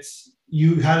filming it,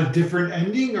 you had a different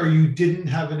ending, or you didn't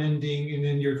have an ending, and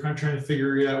then you're kind of trying to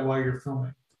figure it out while you're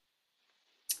filming?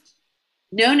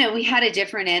 No, we had a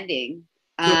different ending.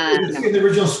 So in the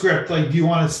original script, like, do you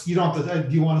want to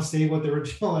say what the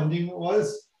original ending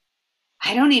was?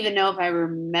 I don't even know if I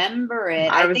remember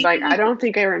it. I was like, I don't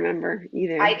think I remember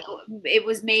either. It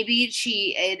was maybe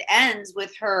it ends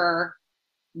with her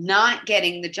not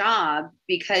getting the job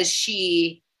because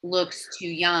she looks too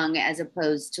young as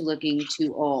opposed to looking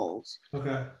too old.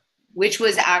 Okay. Which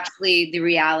was actually the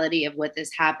reality of what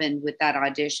this happened with that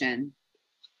audition.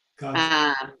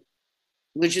 Gotcha.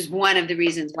 Which is one of the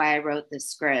reasons why I wrote this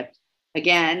script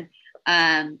again.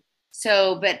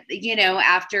 So, but you know,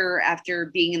 after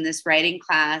being in this writing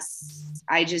class,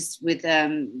 I just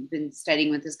been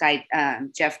studying with this guy,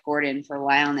 Jeff Gordon, for a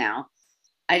while now.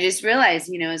 I just realized,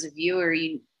 you know, as a viewer,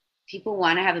 people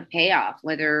want to have a payoff,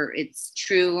 whether it's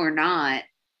true or not.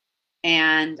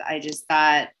 And I just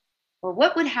thought, well,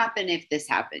 what would happen if this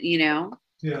happened? You know?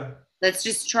 Yeah. Let's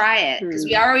just try it, because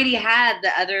we already had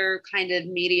the other kind of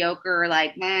mediocre,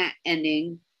 like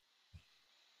ending.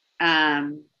 Yeah.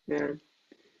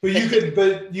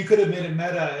 But you could have made it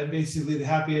meta, and basically the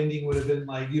happy ending would have been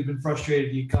like, you've been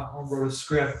frustrated, you got home, wrote a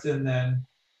script, and then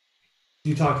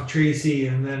you talk to Tracy,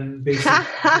 and then basically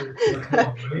I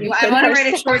want to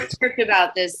write a short script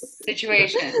about this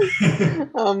situation.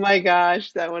 Oh my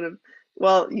gosh, that would have.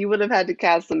 Well, you would have had to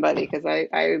cast somebody, because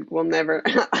I will never.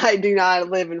 I do not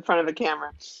live in front of a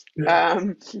camera. Yeah.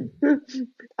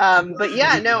 But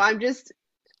yeah, no,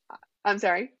 I'm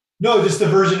sorry. No, just the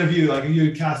version of you, like you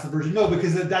would cast the version. No,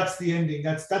 because that's the ending.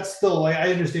 That's still, like,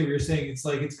 I understand what you're saying. It's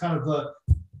like it's kind of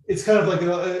like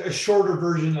a shorter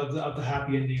version of the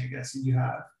happy ending, I guess, that you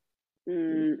have.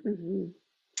 Mm-hmm.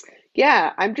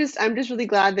 Yeah, I'm just really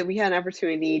glad that we had an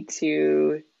opportunity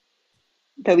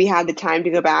that we had the time to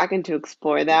go back and to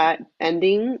explore that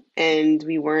ending, and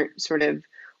we weren't sort of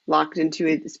locked into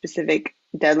a specific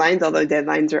deadlines, although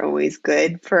deadlines are always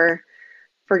good for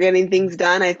getting things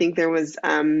done. I think there was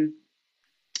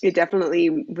it definitely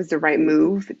was the right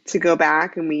move to go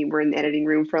back, and we were in the editing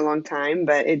room for a long time,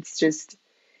 but it's just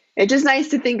nice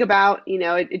to think about, you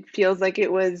know, it feels like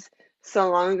it was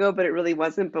so long ago, but it really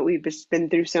wasn't. But we've just been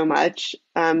through so much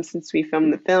since we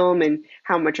filmed the film, and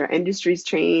how much our industry's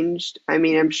changed. I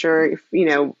mean, I'm sure if, you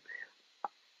know,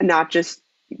 not just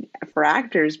for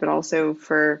actors, but also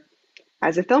for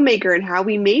as a filmmaker, and how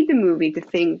we made the movie, to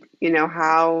think, you know,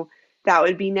 how that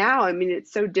would be now. I mean,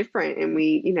 it's so different, and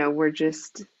we, you know, we're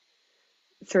just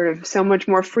sort of so much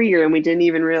more freer, and we didn't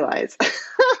even realize,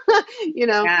 you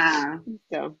know. Yeah.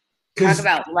 So talk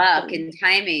about luck and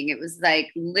timing. It was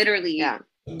like literally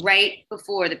right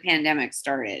before the pandemic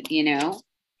started, you know.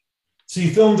 So you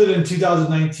filmed it in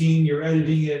 2019. You're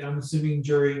editing it, I'm assuming,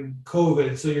 during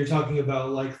COVID. So you're talking about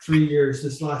like 3 years.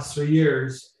 This last 3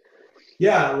 years.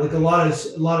 Yeah, like a lot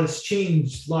has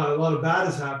changed. A lot of bad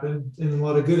has happened, and a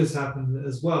lot of good has happened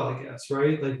as well, I guess,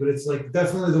 right? Like, but it's like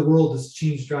definitely the world has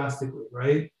changed drastically,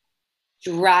 right?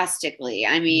 Drastically.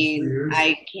 I mean,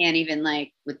 I can't even,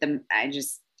 like, with them. I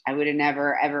would have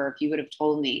never ever, if you would have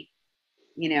told me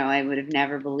I would have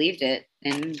never believed it.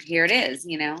 And here it is,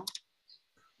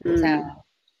 Mm. So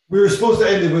We were supposed to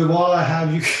end it, but while I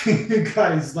have you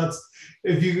guys, let's,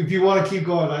 if you want to keep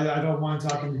going, I don't mind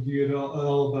talking with you at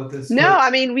all about this. No, But I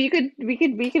mean we could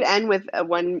end with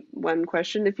one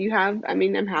question if you have. I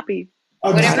mean, I'm happy.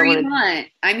 I'm just, whatever don't you wanna- want.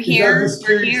 I'm I'm here. just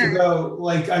We're curious here. about,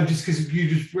 like, I'm just, because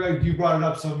you brought it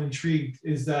up, so I'm intrigued.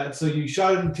 Is that, so you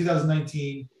shot it in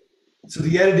 2019? So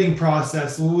the editing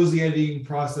process, what was the editing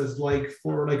process like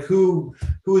for, like, who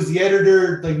was the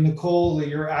editor? Like Nicole, that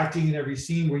you're acting in every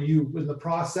scene. Were you in the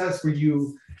process? Were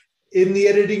you in the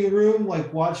editing room,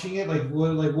 like watching it? What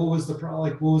was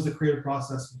what was the creative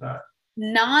process of that?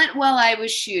 Not while I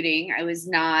was shooting. I was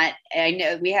not. I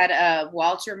know we had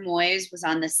Walter Moyes was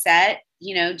on the set,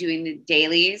 doing the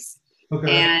dailies.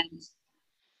 Okay. And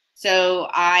so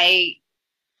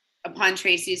upon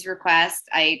Tracy's request,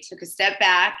 I took a step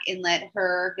back and let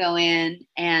her go in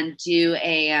and do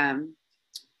a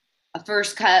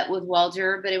first cut with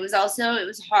Walter. But it was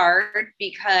hard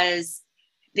because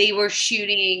they were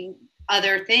shooting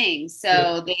other things.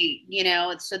 So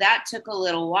so that took a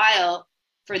little while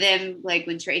for them, like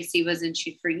when Tracy wasn't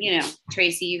shoot for,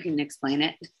 Tracy, you can explain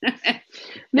it.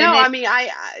 No, then, I mean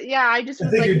I just I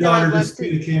was think like, your I'd daughter love just to.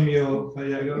 did a cameo, but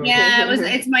yeah, go. yeah,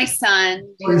 it's my son.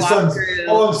 Oh, your son's.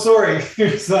 Oh, I'm sorry,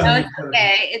 your son. No, it's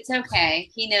okay. It's okay.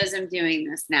 He knows I'm doing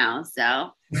this now.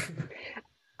 So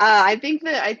I think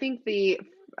the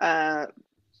to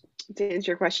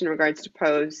answer your question in regards to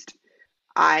post,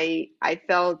 I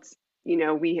felt,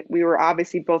 we were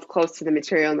obviously both close to the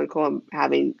material, Nicole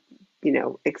having,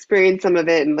 experienced some of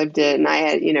it and lived it. And I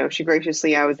had, she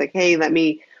graciously, I was like, hey,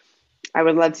 I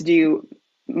would love to do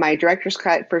my director's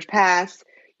cut first pass,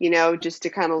 just to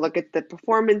kind of look at the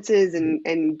performances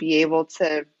and be able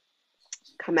to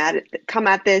come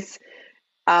at this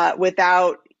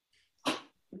without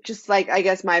just, like, I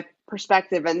guess, my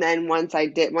perspective. And then once I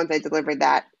delivered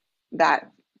that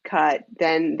cut,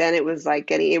 then it was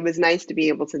like it was nice to be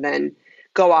able to then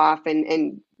go off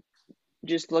and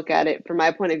just look at it from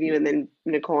my point of view, and then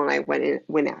Nicole and I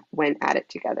went at it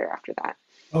together after that.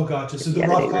 Oh, gotcha. So the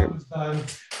rough cut was done,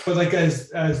 but like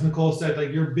as Nicole said,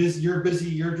 like you're busy.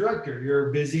 You're a director.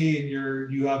 You're busy, and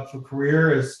you have a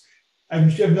career. As I'm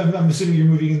assuming you're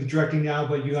moving into directing now,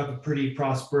 but you have a pretty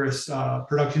prosperous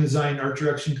production design, art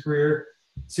direction career.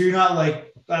 So you're not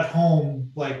like at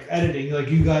home like editing.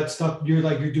 Like you got stuff. You're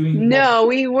doing. No,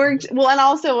 we worked well, and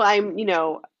also I'm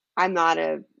not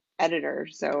a editor,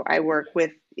 so I work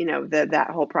with that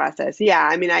whole process. Yeah,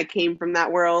 I mean, I came from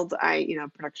that world. I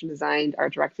production designed,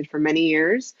 art directed for many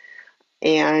years,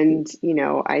 and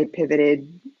I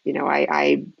pivoted.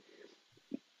 I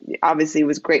obviously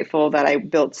was grateful that I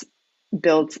built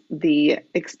the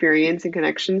experience and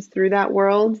connections through that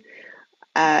world.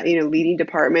 Leading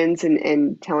departments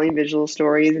and telling visual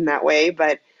stories in that way,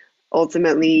 but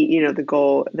ultimately, the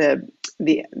goal,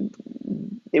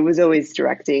 it was always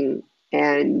directing,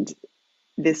 and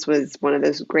this was one of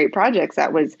those great projects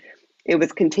it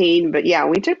was contained, but yeah,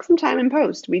 we took some time in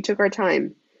post. We took our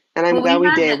time, and I'm glad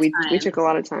we did. We took a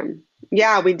lot of time.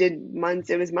 Yeah, we did months.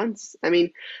 It was months. I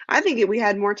mean, I think we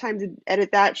had more time to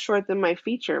edit that short than my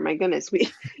feature. My goodness, we,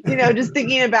 just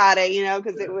thinking about it,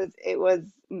 because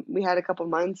we had a couple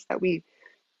months that we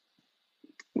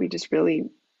just really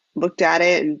looked at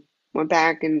it and went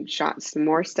back and shot some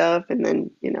more stuff, and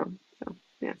then so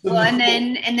yeah. Well, and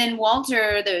then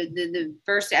Walter, the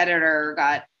first editor,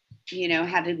 got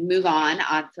had to move on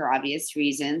for obvious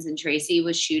reasons, and Tracy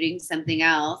was shooting something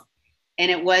else,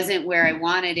 and it wasn't where I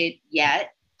wanted it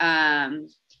yet.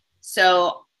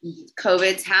 So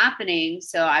COVID's happening,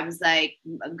 so I was like,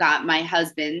 got my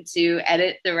husband to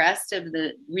edit the rest of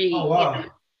the Oh, wow.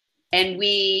 and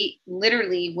we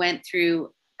literally went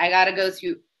through. I got to go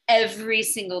through every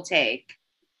single take.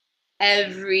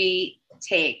 Every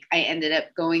take I ended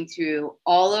up going through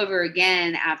all over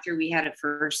again after we had a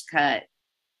first cut.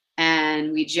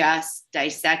 And we just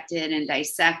dissected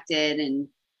and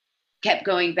kept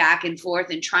going back and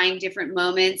forth and trying different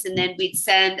moments. And then we'd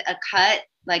send a cut,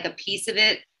 like a piece of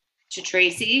it, to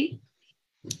Tracy.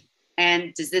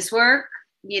 And does this work?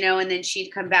 And then she'd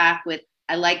come back with,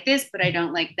 I like this, but I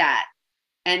don't like that.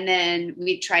 And then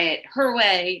we'd try it her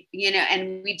way,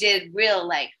 and we did real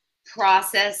like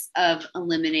process of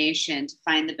elimination to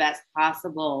find the best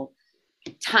possible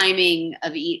timing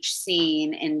of each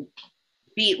scene and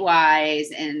beat wise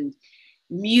and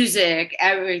music,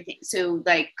 everything. So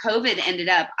like COVID ended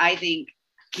up, I think,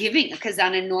 because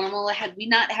on a normal, had we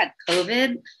not had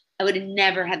COVID, I would have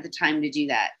never had the time to do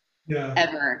that. Yeah.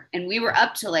 Ever. And we were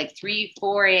up to like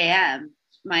 3-4 a.m.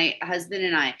 my husband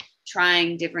and I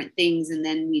trying different things, and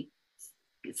then we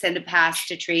send a pass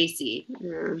to Tracy.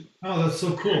 Yeah. Oh, that's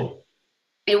so cool.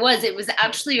 It was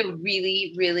actually a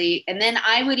really, really, and then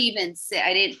I would even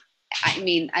say,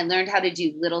 I learned how to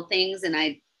do little things, and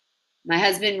my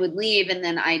husband would leave, and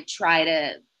then I'd try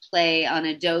to play on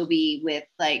Adobe with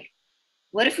like,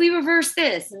 what if we reverse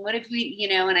this? And what if we,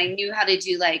 and I knew how to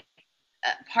do like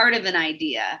part of an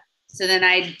idea. So then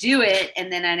I'd do it, and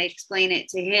then I'd explain it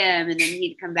to him, and then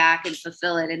he'd come back and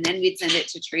fulfill it, and then we'd send it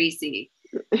to Tracy.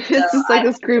 It's just like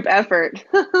this group effort.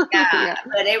 Yeah,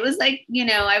 but it was like,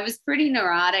 I was pretty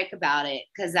neurotic about it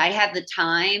because I had the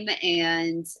time,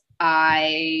 and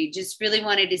I just really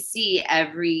wanted to see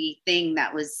everything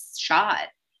that was shot.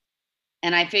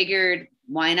 And I figured,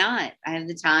 why not? I have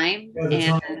the time.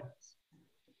 And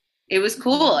it was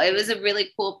cool. It was a really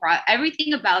cool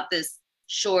everything about this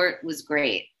short was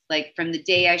great. Like from the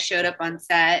day I showed up on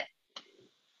set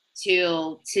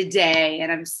till today, and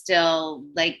I'm still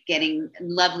like getting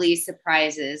lovely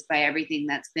surprises by everything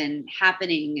that's been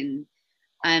happening,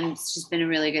 and it's just been a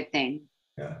really good thing.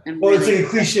 Yeah. Well, it's like a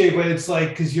cliche, but it's like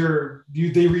because you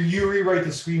rewrite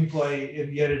the screenplay in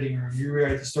the editing room, you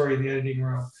rewrite the story in the editing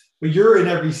room, but you're in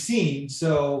every scene,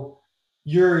 so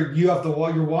you're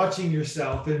watching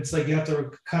yourself, and it's like you have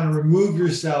to kind of remove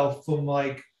yourself from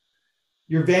like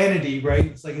your vanity, right?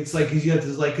 It's like because you have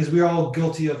to because we're all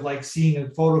guilty of like seeing a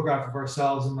photograph of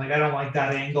ourselves and like I don't like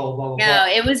that angle, blah blah blah. No,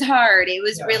 it was hard. It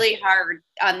was really hard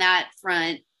on that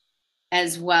front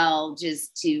as well.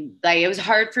 Just to like, it was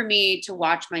hard for me to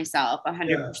watch myself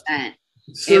 100%.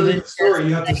 It was story.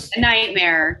 You have like a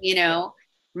nightmare,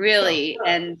 really.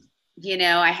 Yeah. And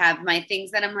I have my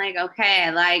things that I'm like, okay,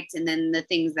 I liked, and then the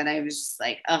things that I was just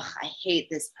like, oh, I hate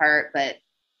this part, but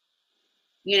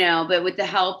but with the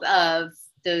help of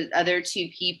the other two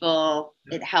people,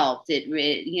 it helped. It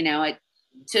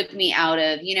took me out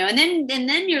of, and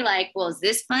then you're like, well, is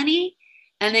this funny?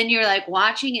 And then you're like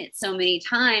watching it so many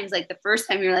times, like the first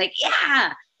time you're like,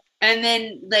 yeah. And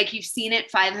then like you've seen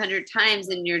it 500 times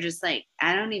and you're just like,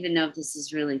 I don't even know if this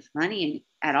is really funny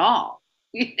at all.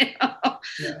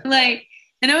 Like,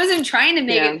 and I wasn't trying to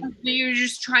make it, you're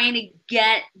just trying to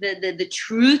get the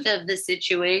truth of the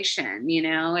situation.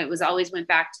 It was always went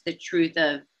back to the truth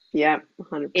of 100%.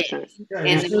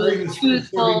 And the most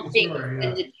truthful things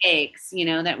and the takes,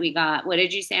 that we got. What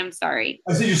did you say? I'm sorry.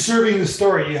 I said you're serving the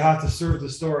story. You have to serve the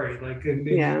story, like in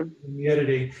the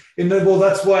editing. And then, well,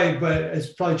 that's why. But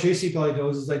as probably Tracy probably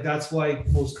knows, is like that's why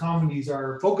most comedies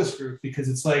are focus group, because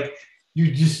it's like you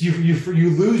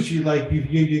lose you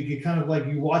kind of like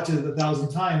you watch it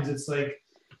 1,000 times. It's like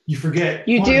you forget.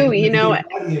 You do, an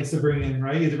audience to bring in,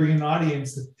 right? You have to bring in an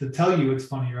audience to tell you it's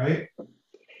funny, right?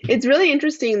 It's really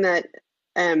interesting that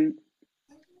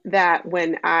that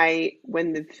when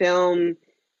the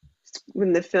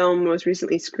film was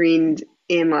recently screened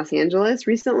in Los Angeles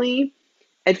recently,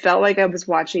 it felt like I was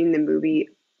watching the movie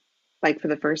like for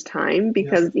the first time,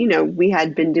 because we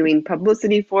had been doing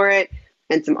publicity for it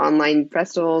and some online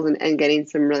festivals and getting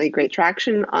some really great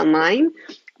traction online.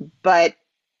 But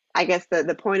I guess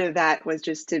the point of that was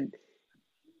just to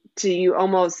you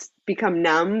almost become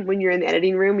numb when you're in the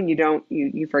editing room and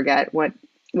you forget what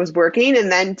was working.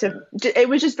 And then it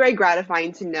was just very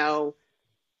gratifying to know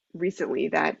recently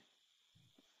that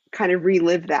kind of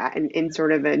relive that in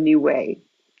sort of a new way.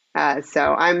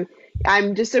 So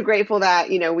I'm just so grateful that,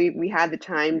 we had the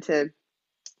time to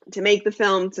make the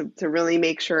film, to really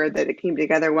make sure that it came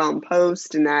together well in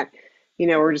post, and that,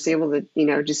 we're just able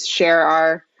to, just share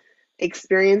our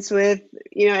experience with,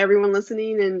 everyone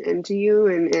listening and to you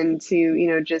and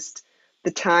to, just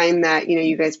the time that,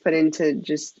 you guys put into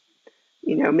just,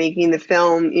 making the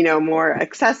film, more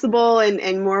accessible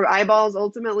and more eyeballs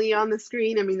ultimately on the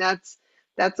screen. I mean, that's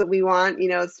what we want,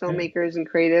 as filmmakers and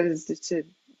creatives, is just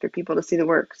for people to see the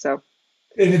work. So.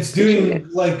 And it's doing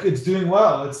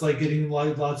well. It's like getting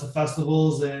like lots of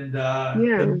festivals and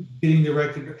getting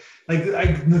directed.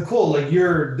 Like Nicole, like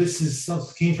this is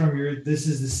something came from this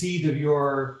is the seed of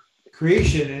your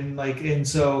creation, and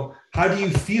so how do you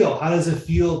feel? How does it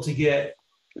feel to get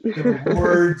the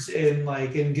awards and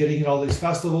getting at all these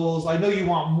festivals? I know you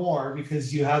want more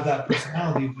because you have that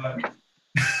personality, but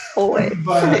always.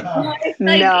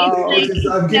 No,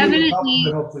 I'm giving you a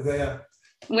compliment, hopefully,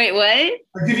 Wait, what?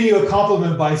 I'm giving you a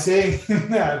compliment by saying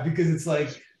that, because it's like,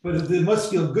 but it must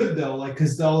feel good though,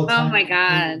 because all the time. Oh my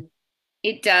God,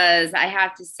 it does. I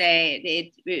have to say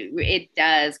it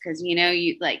does, because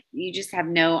you just have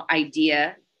no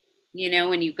idea,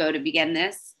 when you go to begin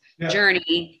this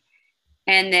journey,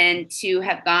 and then to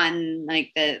have gotten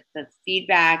the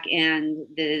feedback and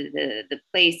the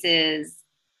places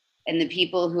and the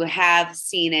people who have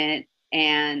seen it,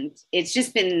 and it's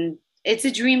just been, it's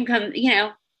a dream come,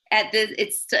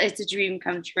 it's a dream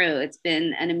come true. It's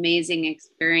been an amazing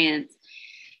experience.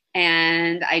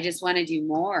 And I just want to do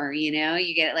more, you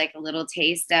get like a little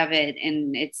taste of it.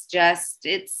 And it's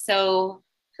so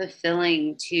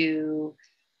fulfilling to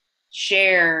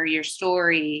share your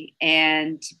story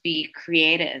and to be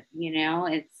creative.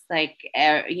 It's like,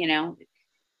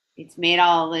 it's made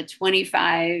all the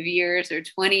 25 years or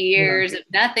 20 years of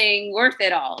nothing worth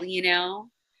it all.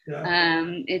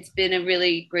 It's been a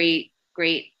really great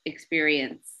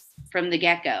experience from the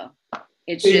get-go.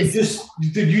 It's just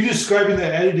you describing the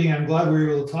editing, I'm glad we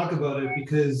were able to talk about it,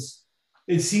 because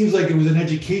it seems like it was an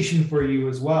education for you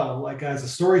as well, like as a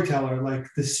storyteller, like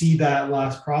to see that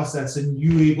last process and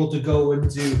you able to go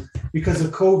into, because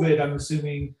of COVID, I'm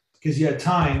assuming, because you had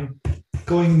time,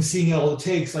 going and seeing all it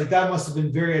takes, like that must have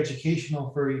been very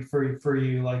educational for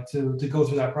you, like to go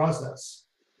through that process.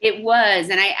 It was.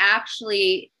 And I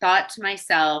actually thought to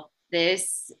myself,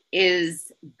 this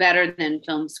is better than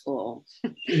film school.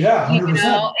 Yeah, 100%. It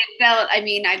felt, I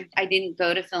didn't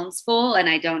go to film school, and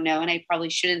I don't know, and I probably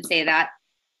shouldn't say that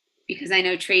because I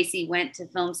know Tracy went to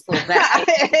film school, but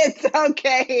it's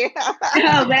okay.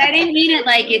 No, but I didn't mean it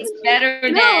like it's better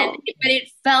than, but it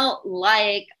felt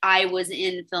like I was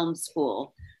in film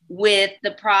school with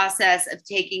the process of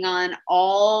taking on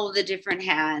all the different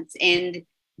hats and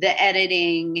the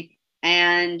editing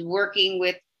and working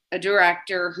with a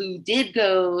director who did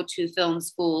go to film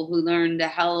school, who learned a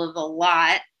hell of a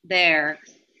lot there.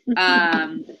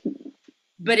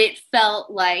 But it felt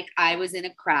like I was in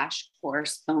a crash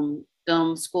course, film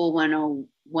school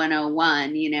 101,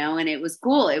 and it was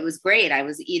cool. It was great. I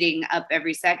was eating up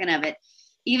every second of it.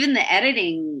 Even the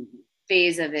editing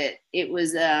phase of it, it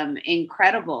was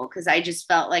incredible, because I just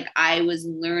felt like I was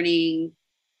learning,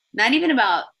 not even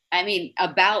about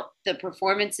the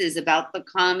performances, about the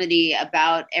comedy,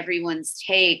 about everyone's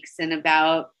takes, and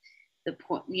about the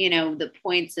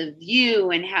points of view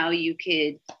and how you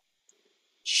could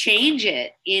change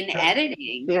it in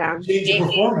editing. Yeah. Change the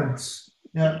performance.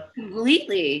 Yeah.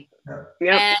 Completely.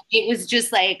 Yeah. And it was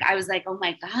just like, I was like, oh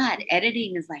my God,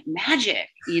 editing is like magic,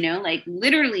 like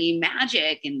literally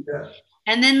magic. And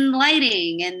then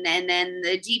lighting and then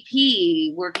the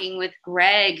DP, working with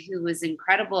Greg, who was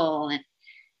incredible. And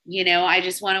I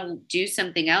just want to do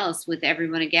something else with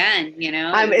everyone again,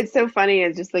 It's so funny.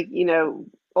 It's just like,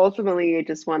 ultimately you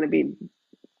just want to be,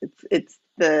 it's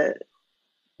the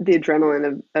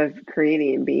adrenaline of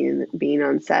creating and being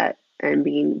on set and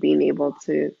being able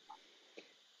to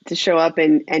show up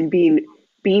and being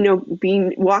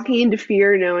walking into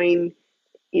fear, knowing,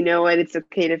 what, it's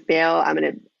okay to fail.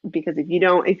 Because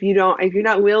if you're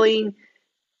not willing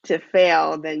to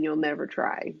fail, then you'll never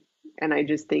try. And I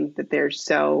just think that there's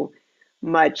so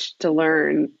much to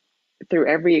learn through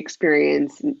every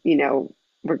experience,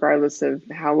 regardless of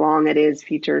how long it is,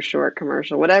 feature, short,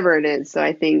 commercial, whatever it is. So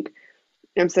I think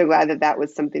I'm so glad that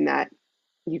was something that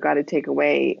you got to take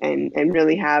away and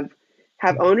really have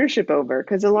ownership over,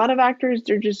 because a lot of actors,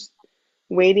 they're just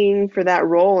waiting for that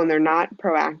role and they're not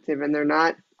proactive and they're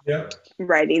not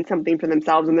writing something for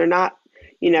themselves and they're not,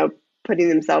 putting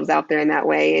themselves out there in that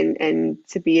way. And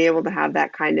to be able to have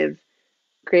that kind of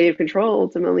creative control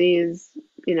ultimately is,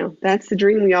 that's the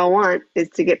dream we all want, is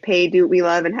to get paid, do what we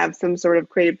love, and have some sort of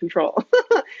creative control.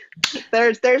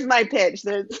 There's my pitch.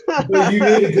 But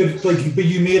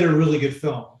you made a really good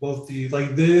film. Both of you,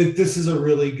 this is a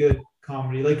really good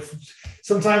comedy. Like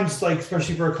sometimes, like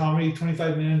especially for a comedy,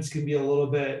 25 minutes can be a little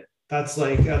bit. That's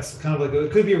kind of like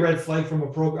it could be a red flag from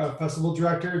a festival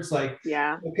director. It's like,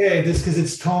 okay, this, because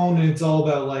it's tone and it's all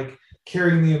about like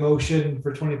carrying the emotion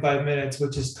for 25 minutes,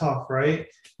 which is tough, right?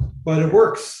 But it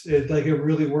works. It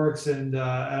really works, and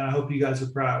I hope you guys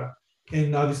are proud.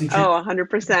 And obviously,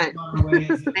 100%.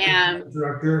 I am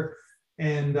director,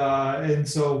 and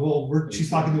so she's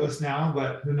talking to us now,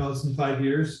 but who knows in 5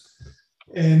 years?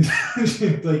 And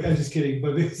like, I'm just kidding,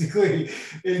 but basically,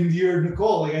 and you're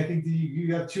Nicole. Like, I think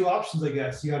you have two options. I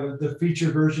guess you have the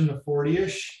feature version of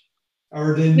 40ish,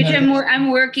 or then which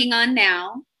I'm working on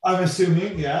now. I'm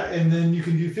assuming, yeah, and then you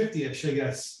can do 50ish, I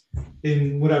guess,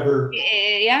 in whatever.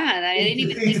 Yeah, I didn't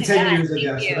even think of 10 that. years, I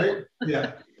guess, right?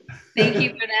 Yeah. Thank you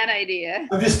for that idea.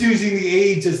 I'm just using the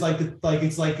age as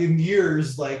it's like in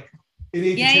years, like in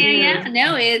 8 to 10 years. Yeah.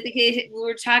 No,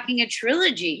 we're talking a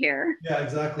trilogy here. Yeah,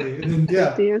 exactly. And then,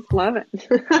 Yes, love it.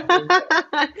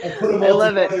 I put them all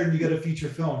together and you get a feature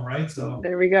film, right? So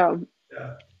there we go.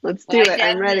 Yeah. Let's do it.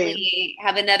 I'm ready.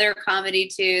 Have another comedy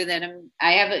too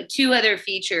I have 2 other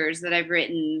features that I've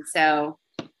written. So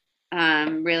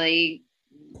really,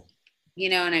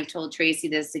 and I've told Tracy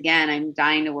this again, I'm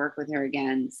dying to work with her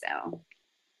again. So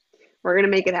We're gonna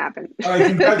make it happen. All right,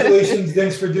 congratulations.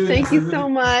 Thanks for doing Thank this. I you really so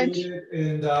much. appreciate it.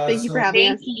 And Thank you for having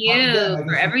Thank us. you Yeah, I for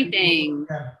guess- everything.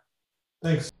 Yeah.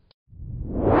 Thanks.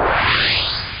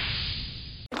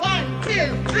 1,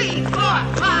 2, 3, 4,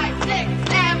 5.